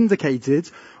be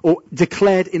vindicated or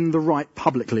declared in the right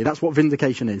publicly. That's what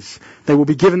vindication is. They will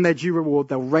be given their due reward.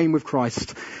 They'll reign with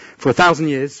Christ for 1,000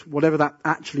 years. Whatever that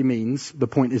actually means, the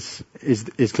point is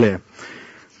clear.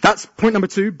 That's point number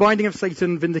 2, binding of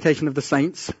Satan, vindication of the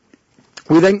saints.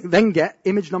 We then get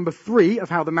image number 3 of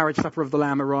how the marriage supper of the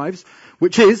Lamb arrives,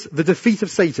 which is the defeat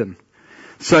of Satan.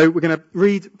 So we're going to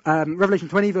read Revelation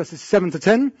 20 verses 7 to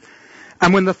 10.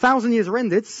 And when the 1,000 years are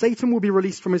ended, Satan will be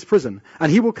released from his prison,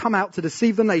 and he will come out to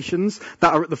deceive the nations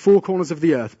that are at the four corners of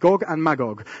the earth, Gog and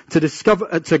Magog,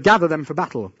 to gather them for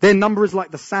battle. Their number is like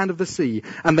the sand of the sea,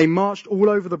 and they marched all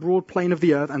over the broad plain of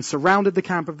the earth and surrounded the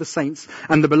camp of the saints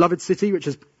and the beloved city, which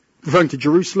is referring to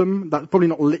Jerusalem. That's probably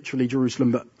not literally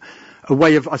Jerusalem, but a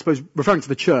way of, I suppose, referring to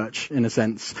the church in a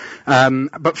sense.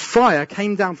 But fire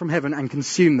came down from heaven and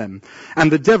consumed them.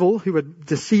 And the devil who had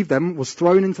deceived them was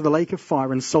thrown into the lake of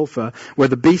fire and sulfur, where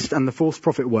the beast and the false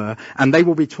prophet were, and they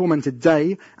will be tormented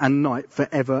day and night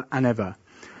forever and ever.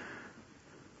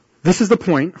 This is the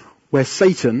point where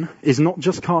Satan is not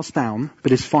just cast down,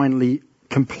 but is finally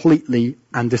completely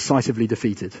and decisively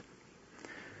defeated.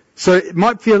 So it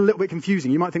might feel a little bit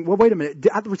confusing. You might think, well, wait a minute,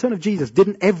 at the return of Jesus,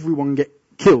 didn't everyone get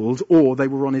killed or they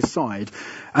were on his side?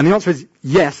 And the answer is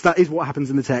yes, that is what happens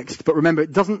in the text. But remember,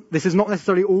 this is not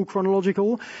necessarily all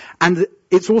chronological, and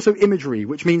it's also imagery,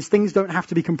 which means things don't have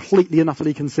to be completely and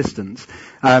utterly consistent.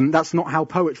 That's not how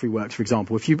poetry works, for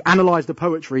example. If you analyse the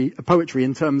poetry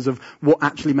in terms of what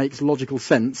actually makes logical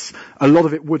sense, a lot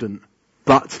of it wouldn't.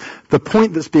 But the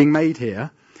point that's being made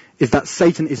here is that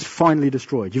Satan is finally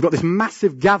destroyed. You've got this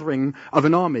massive gathering of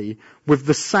an army with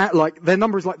their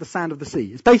number is like the sand of the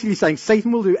sea. It's basically saying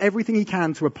Satan will do everything he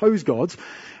can to oppose God.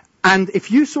 And if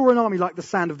you saw an army like the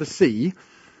sand of the sea,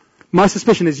 my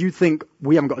suspicion is you'd think,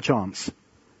 we haven't got a chance.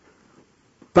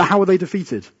 But how were they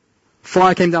defeated?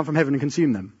 Fire came down from heaven and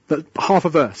consumed them. That half a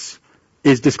verse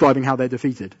is describing how they're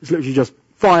defeated. It's literally just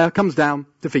fire comes down,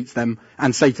 defeats them,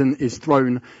 and Satan is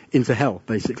thrown into hell,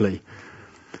 basically.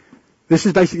 This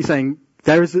is basically saying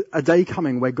there is a day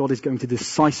coming where God is going to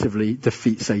decisively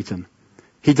defeat Satan.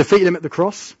 He defeated him at the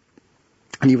cross,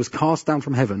 and he was cast down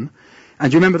from heaven.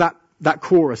 And do you remember that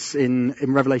chorus in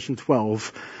Revelation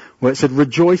 12, where it said,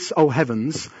 "Rejoice, O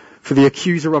heavens, for the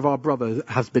accuser of our brother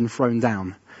has been thrown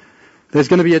down." There's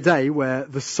going to be a day where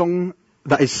the song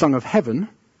that is sung of heaven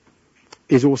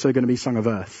is also going to be sung of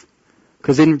earth.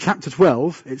 Because in chapter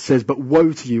 12, it says, "But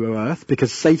woe to you, O earth,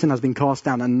 because Satan has been cast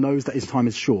down and knows that his time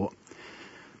is short."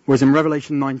 Whereas in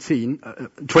Revelation 20,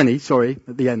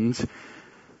 at the end,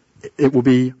 it will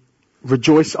be,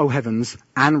 "Rejoice, O heavens,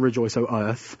 and rejoice, O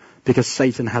earth, because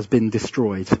Satan has been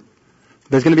destroyed."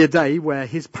 There's going to be a day where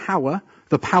his power,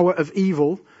 the power of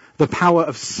evil, the power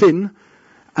of sin,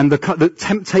 and the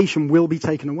temptation will be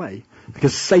taken away.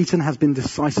 Because Satan has been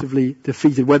decisively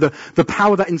defeated. Where the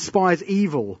power that inspires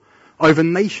evil over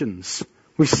nations,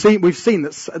 we've seen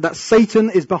that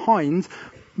Satan is behind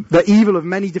the evil of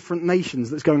many different nations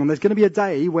that's going on. There's going to be a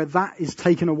day where that is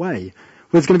taken away.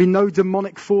 There's going to be no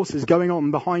demonic forces going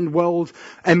on behind world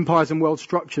empires and world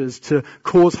structures to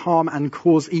cause harm and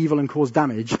cause evil and cause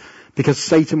damage, because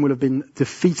Satan will have been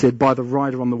defeated by the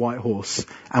rider on the white horse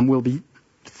and will be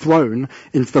thrown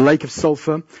into the lake of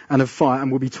sulfur and of fire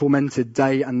and will be tormented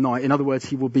day and night. In other words,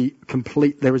 he will be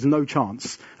complete. There is no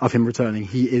chance of him returning.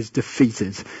 He is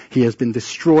defeated. He has been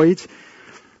destroyed.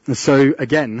 And so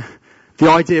again, the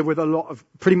idea with a lot of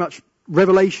pretty much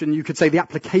Revelation, you could say the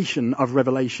application of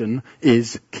Revelation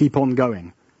is keep on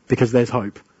going, because there's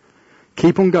hope.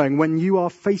 Keep on going. When you are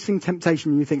facing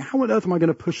temptation and you think, how on earth am I going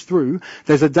to push through?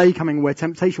 There's a day coming where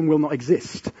temptation will not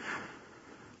exist.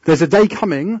 There's a day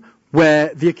coming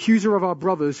where the accuser of our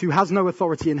brothers, who has no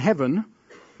authority in heaven,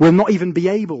 will not even be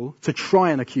able to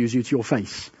try and accuse you to your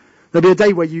face. There'll be a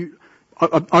day where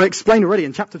I explained already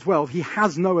in chapter 12, he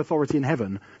has no authority in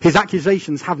heaven. His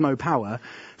accusations have no power.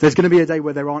 There's going to be a day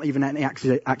where there aren't even any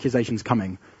accusations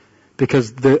coming,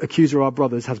 because the accuser of our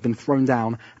brothers has been thrown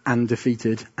down and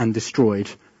defeated and destroyed,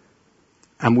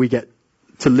 and we get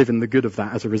to live in the good of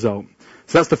that as a result.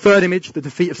 So that's the third image, the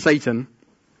defeat of Satan.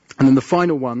 And then the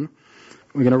final one,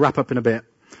 we're going to wrap up in a bit,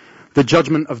 the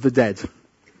judgment of the dead.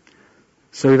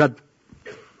 So we've had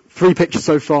 3 pictures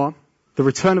so far: the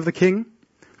return of the king,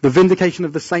 the vindication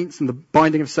of the saints and the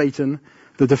binding of Satan,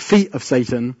 the defeat of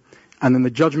Satan, and then the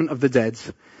judgment of the dead.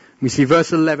 We see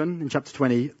verse 11 in chapter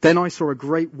 20. "Then I saw a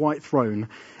great white throne,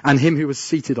 and him who was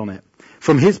seated on it.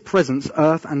 From his presence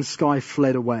earth and sky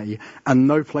fled away, and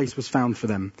no place was found for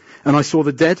them. And I saw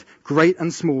the dead, great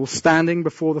and small, standing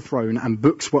before the throne, and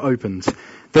books were opened.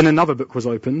 Then another book was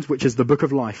opened, which is the book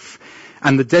of life.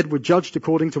 And the dead were judged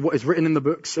according to what is written in the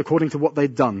books, according to what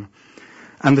they'd done.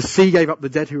 And the sea gave up the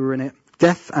dead who were in it.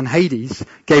 Death and Hades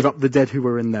gave up the dead who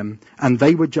were in them, and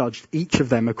they were judged, each of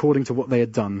them according to what they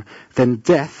had done. Then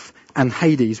death and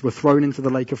Hades were thrown into the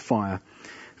lake of fire.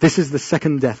 This is the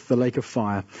second death, the lake of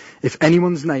fire. If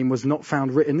anyone's name was not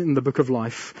found written in the book of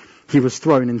life, he was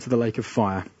thrown into the lake of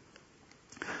fire."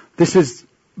 This is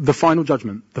the final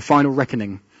judgment, the final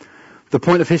reckoning, the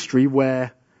point of history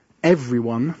where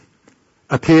everyone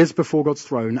appears before God's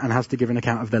throne and has to give an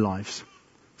account of their lives.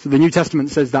 So the New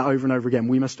Testament says that over and over again.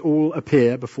 We must all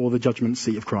appear before the judgment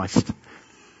seat of Christ.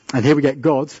 And here we get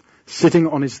God sitting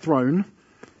on his throne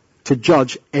to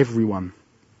judge everyone.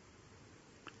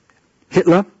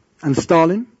 Hitler and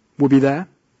Stalin will be there,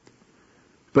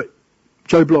 but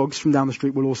Joe Bloggs from down the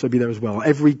street will also be there as well.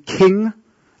 Every king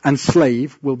and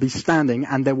slave will be standing,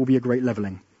 and there will be a great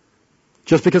levelling.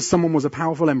 Just because someone was a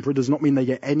powerful emperor does not mean they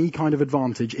get any kind of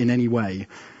advantage in any way.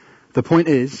 The point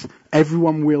is,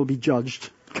 everyone will be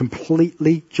judged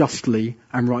completely, justly,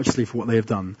 and righteously for what they have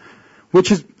done.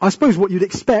 Which is, I suppose, what you'd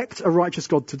expect a righteous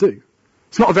God to do.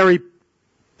 It's not a very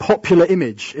popular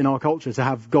image in our culture to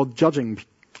have God judging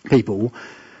people,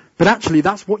 but actually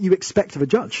that's what you expect of a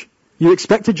judge. You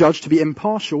expect a judge to be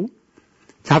impartial,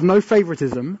 to have no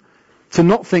favoritism, to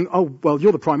not think, oh, well,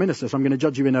 you're the Prime Minister, so I'm going to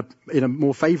judge you in a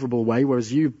more favourable way,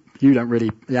 whereas you don't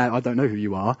really, I don't know who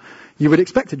you are. You would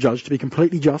expect a judge to be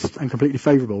completely just and completely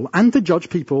favourable, and to judge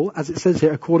people, as it says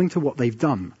here, according to what they've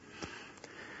done.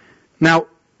 Now,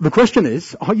 the question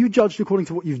is, are you judged according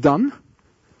to what you've done?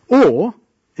 Or,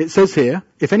 it says here,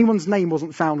 if anyone's name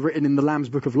wasn't found written in the Lamb's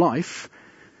Book of Life,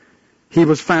 he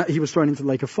was thrown into the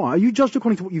lake of fire. Are you judged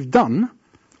according to what you've done?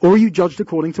 Or are you judged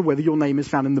according to whether your name is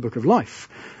found in the Book of Life?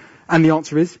 And the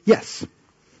answer is yes.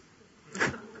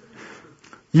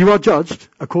 You are judged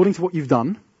according to what you've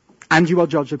done, and you are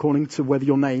judged according to whether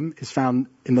your name is found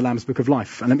in the Lamb's Book of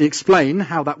Life. And let me explain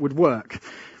how that would work.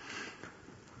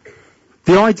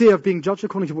 The idea of being judged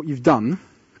according to what you've done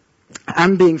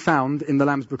and being found in the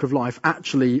Lamb's Book of Life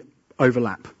actually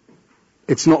overlap.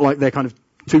 It's not like they're kind of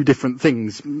two different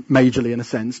things, majorly in a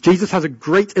sense. Jesus has a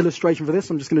great illustration for this.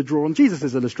 I'm just going to draw on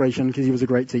Jesus' illustration because he was a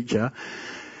great teacher.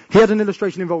 He had an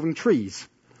illustration involving trees.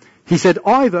 He said,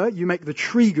 either you make the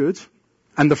tree good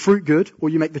and the fruit good, or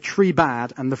you make the tree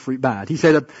bad and the fruit bad. He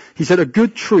said a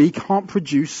good tree can't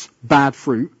produce bad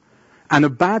fruit, and a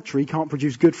bad tree can't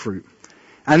produce good fruit.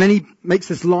 And then he makes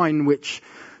this line which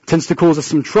tends to cause us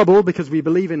some trouble because we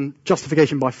believe in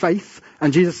justification by faith,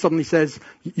 and Jesus suddenly says,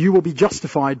 you will be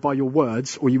justified by your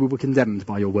words, or you will be condemned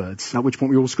by your words. At which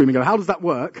point we all scream and go, how does that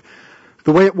work?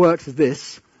 The way it works is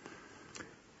this.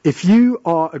 If you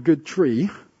are a good tree,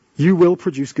 you will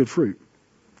produce good fruit.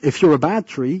 If you're a bad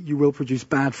tree, you will produce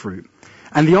bad fruit.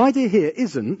 And the idea here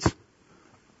isn't,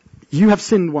 you have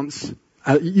sinned once,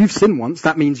 you've sinned once,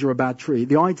 that means you're a bad tree.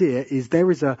 The idea is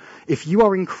if you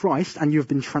are in Christ and you have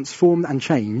been transformed and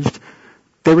changed,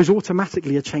 there is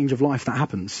automatically a change of life that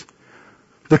happens.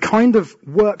 The kind of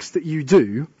works that you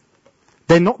do,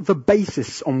 they're not the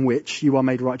basis on which you are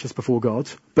made righteous before God,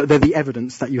 but they're the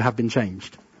evidence that you have been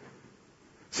changed.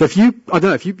 So if you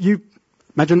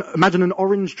imagine an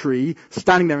orange tree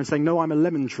standing there and saying, no, I'm a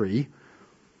lemon tree,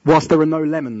 whilst there are no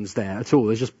lemons there at all.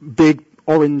 There's just big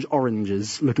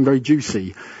oranges looking very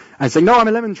juicy. And saying, no, I'm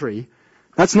a lemon tree.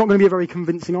 That's not going to be a very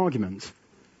convincing argument.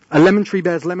 A lemon tree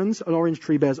bears lemons, an orange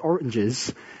tree bears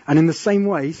oranges. And in the same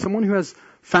way, someone who has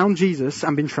found Jesus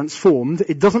and been transformed,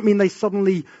 it doesn't mean they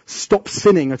suddenly stop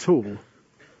sinning at all.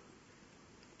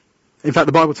 In fact,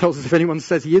 the Bible tells us if anyone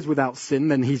says he is without sin,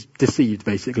 then he's deceived,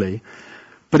 basically.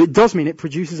 But it does mean it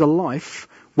produces a life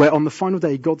where on the final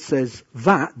day God says,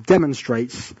 that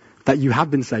demonstrates that you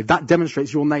have been saved. That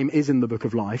demonstrates your name is in the Book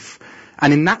of Life.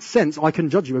 And in that sense, I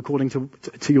can judge you according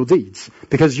to your deeds.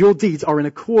 Because your deeds are in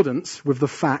accordance with the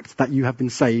fact that you have been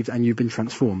saved and you've been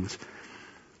transformed.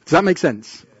 Does that make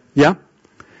sense? Yeah?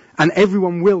 And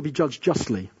everyone will be judged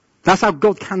justly. That's how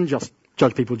God can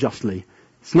judge people justly.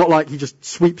 It's not like he just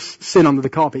sweeps sin under the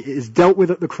carpet. It is dealt with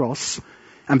at the cross.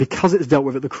 And because it's dealt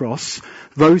with at the cross,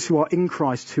 those who are in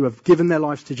Christ, who have given their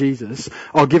lives to Jesus,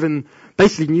 are given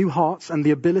basically new hearts and the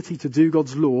ability to do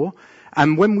God's law.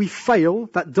 And when we fail,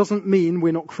 that doesn't mean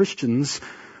we're not Christians.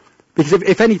 Because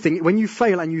if anything, when you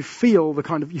fail and you feel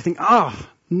you think,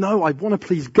 no, I want to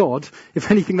please God.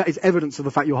 If anything, that is evidence of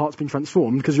the fact your heart's been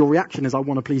transformed, because your reaction is, I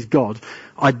want to please God.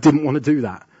 I didn't want to do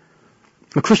that.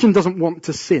 A Christian doesn't want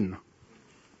to sin.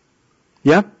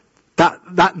 Yeah?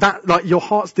 Like your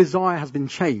heart's desire has been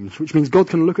changed, which means God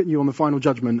can look at you on the final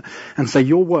judgment and say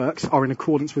your works are in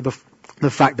accordance with the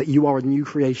fact that you are a new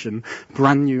creation,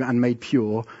 brand new and made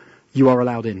pure. You are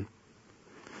allowed in.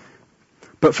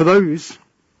 But for those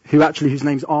whose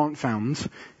names aren't found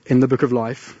in the Book of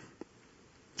Life,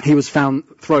 he was thrown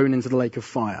into the lake of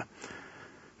fire.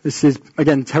 This is,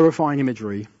 again, terrifying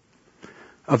imagery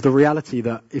of the reality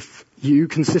that if you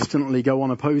consistently go on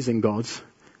opposing God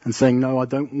and saying, no, I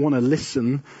don't want to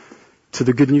listen to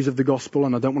the good news of the gospel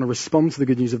and I don't want to respond to the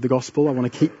good news of the gospel, I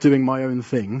want to keep doing my own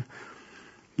thing,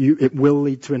 it will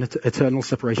lead to an eternal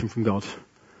separation from God.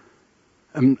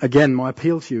 And again, my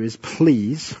appeal to you is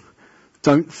please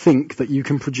don't think that you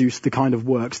can produce the kind of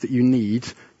works that you need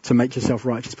to make yourself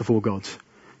righteous before God.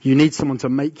 You need someone to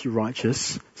make you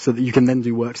righteous so that you can then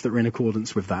do works that are in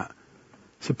accordance with that.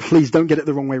 So please don't get it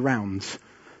the wrong way round.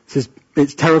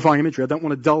 It's terrifying imagery. I don't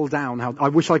want to dull down how, I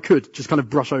wish I could just kind of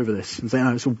brush over this and say,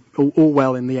 no, it's all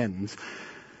well in the end.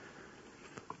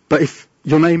 But if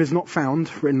your name is not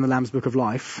found written in the Lamb's Book of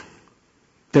Life,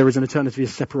 there is an eternity of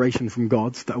separation from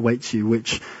God that awaits you,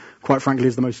 which, quite frankly,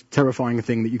 is the most terrifying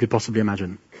thing that you could possibly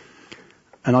imagine.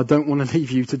 And I don't want to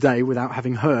leave you today without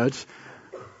having heard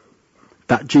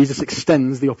that Jesus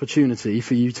extends the opportunity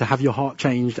for you to have your heart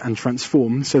changed and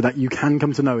transformed so that you can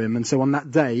come to know him. And so on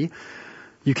that day,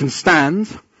 you can stand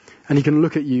and he can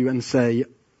look at you and say,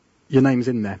 your name's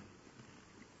in there.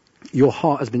 Your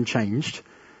heart has been changed.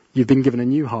 You've been given a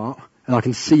new heart, and I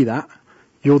can see that.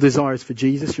 Your desire is for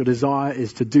Jesus. Your desire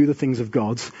is to do the things of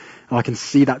God. And I can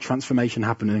see that transformation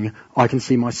happening. I can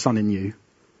see my son in you.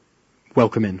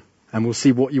 Welcome in. And we'll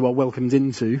see what you are welcomed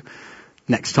into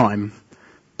next time.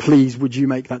 Please, would you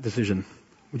make that decision?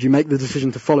 Would you make the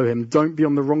decision to follow him? Don't be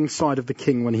on the wrong side of the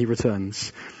king when he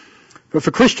returns. But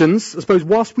for Christians, I suppose,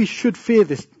 whilst we should fear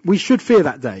this, we should fear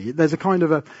that day. There's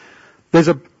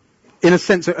in a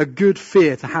sense, a good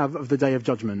fear to have of the day of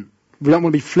judgment. We don't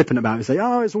want to be flippant about it and say,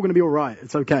 oh, it's all going to be all right.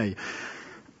 It's okay.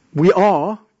 We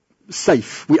are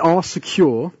safe. We are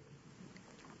secure.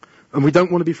 And we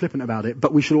don't want to be flippant about it,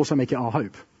 but we should also make it our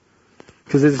hope.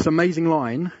 Because there's this amazing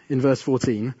line in verse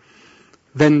 14.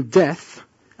 Then death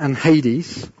and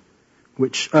Hades,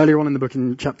 which earlier on in the book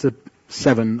in chapter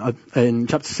 6,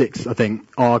 I think,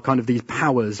 are kind of these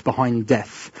powers behind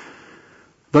death.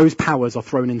 Those powers are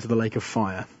thrown into the lake of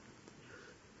fire.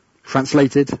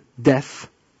 Translated, death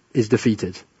is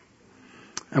defeated.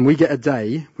 And we get a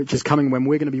day which is coming when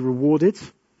we're going to be rewarded,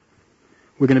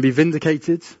 we're going to be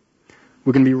vindicated,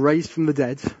 we're going to be raised from the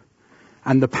dead,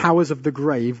 and the powers of the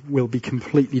grave will be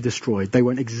completely destroyed. They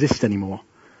won't exist anymore.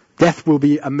 Death will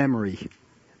be a memory.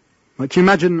 Like, can you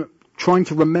imagine trying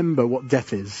to remember what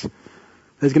death is?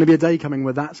 There's going to be a day coming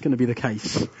where that's going to be the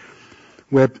case.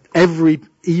 Where every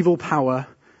evil power,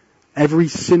 every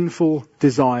sinful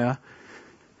desire,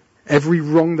 every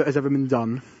wrong that has ever been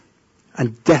done,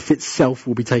 and death itself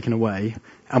will be taken away,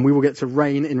 and we will get to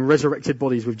reign in resurrected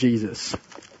bodies with Jesus.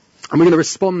 And we're going to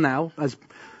respond now, as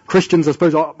Christians, I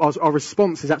suppose our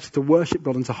response is actually to worship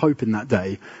God and to hope in that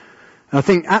day. And I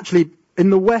think actually in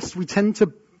the West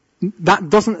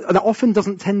that often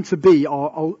doesn't tend to be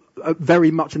our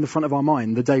very much in the front of our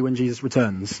mind, the day when Jesus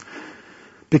returns.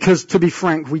 Because to be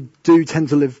frank, we do tend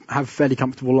to have fairly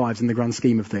comfortable lives in the grand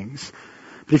scheme of things.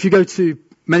 But if you go to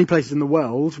many places in the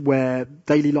world where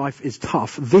daily life is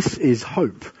tough, this is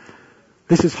hope.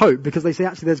 This is hope because they say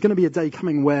actually there's going to be a day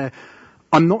coming where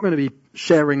I'm not going to be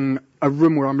sharing a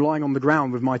room where I'm lying on the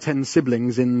ground with my 10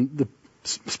 siblings in the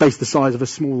space the size of a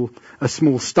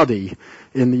small study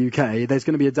in the UK. There's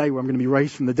going to be a day where I'm going to be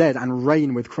raised from the dead and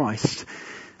reign with Christ.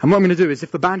 And what I'm going to do is,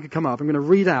 if the band could come up, I'm going to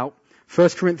read out 1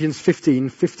 Corinthians 15,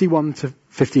 51 to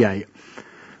 58.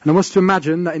 And I want us to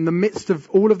imagine that in the midst of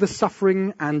all of the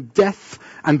suffering and death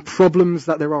and problems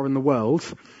that there are in the world,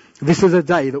 this is a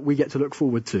day that we get to look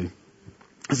forward to.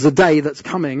 This is a day that's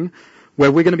coming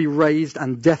where we're going to be raised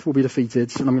and death will be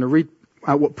defeated. And I'm going to read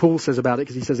out what Paul says about it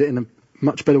because he says it in a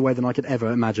much better way than I could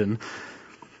ever imagine.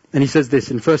 And he says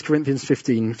this in 1 Corinthians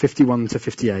 15, 51 to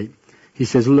 58. He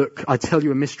says, look, I tell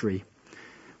you a mystery.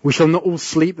 We shall not all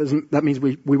sleep, that means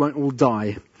we won't all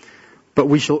die, but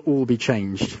we shall all be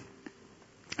changed.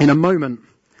 In a moment,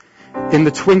 in the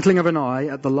twinkling of an eye,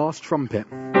 at the last trumpet,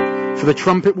 for the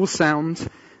trumpet will sound,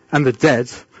 and the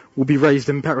dead will be raised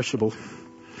imperishable,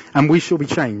 and we shall be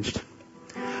changed.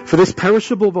 For this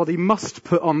perishable body must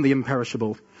put on the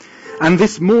imperishable, and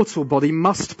this mortal body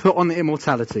must put on the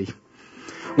immortality.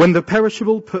 When the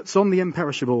perishable puts on the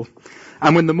imperishable,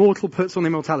 and when the mortal puts on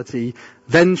immortality,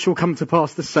 then shall come to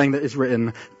pass the saying that is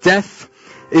written, death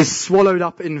is swallowed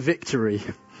up in victory.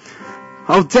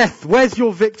 Oh, death, where's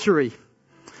your victory?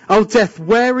 Oh, death,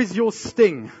 where is your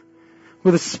sting?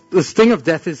 Well, the sting of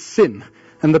death is sin,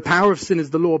 and the power of sin is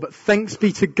the law. But thanks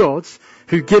be to God,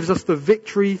 who gives us the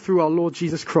victory through our Lord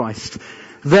Jesus Christ.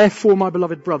 Therefore, my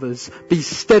beloved brothers, be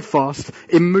steadfast,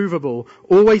 immovable,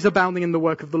 always abounding in the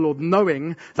work of the Lord,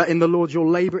 knowing that in the Lord your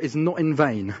labour is not in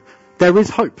vain. There is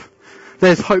hope.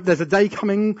 There's hope. There's a day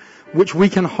coming which we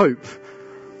can hope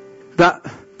that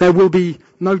there will be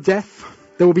no death.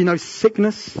 There will be no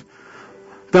sickness.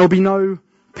 There will be no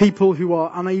people who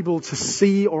are unable to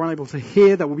see or unable to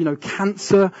hear. There will be no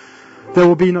cancer. There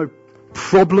will be no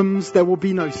problems. There will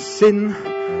be no sin.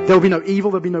 There will be no evil.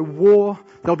 There will be no war.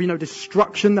 There will be no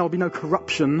destruction. There will be no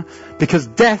corruption, because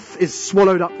death is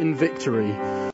swallowed up in victory.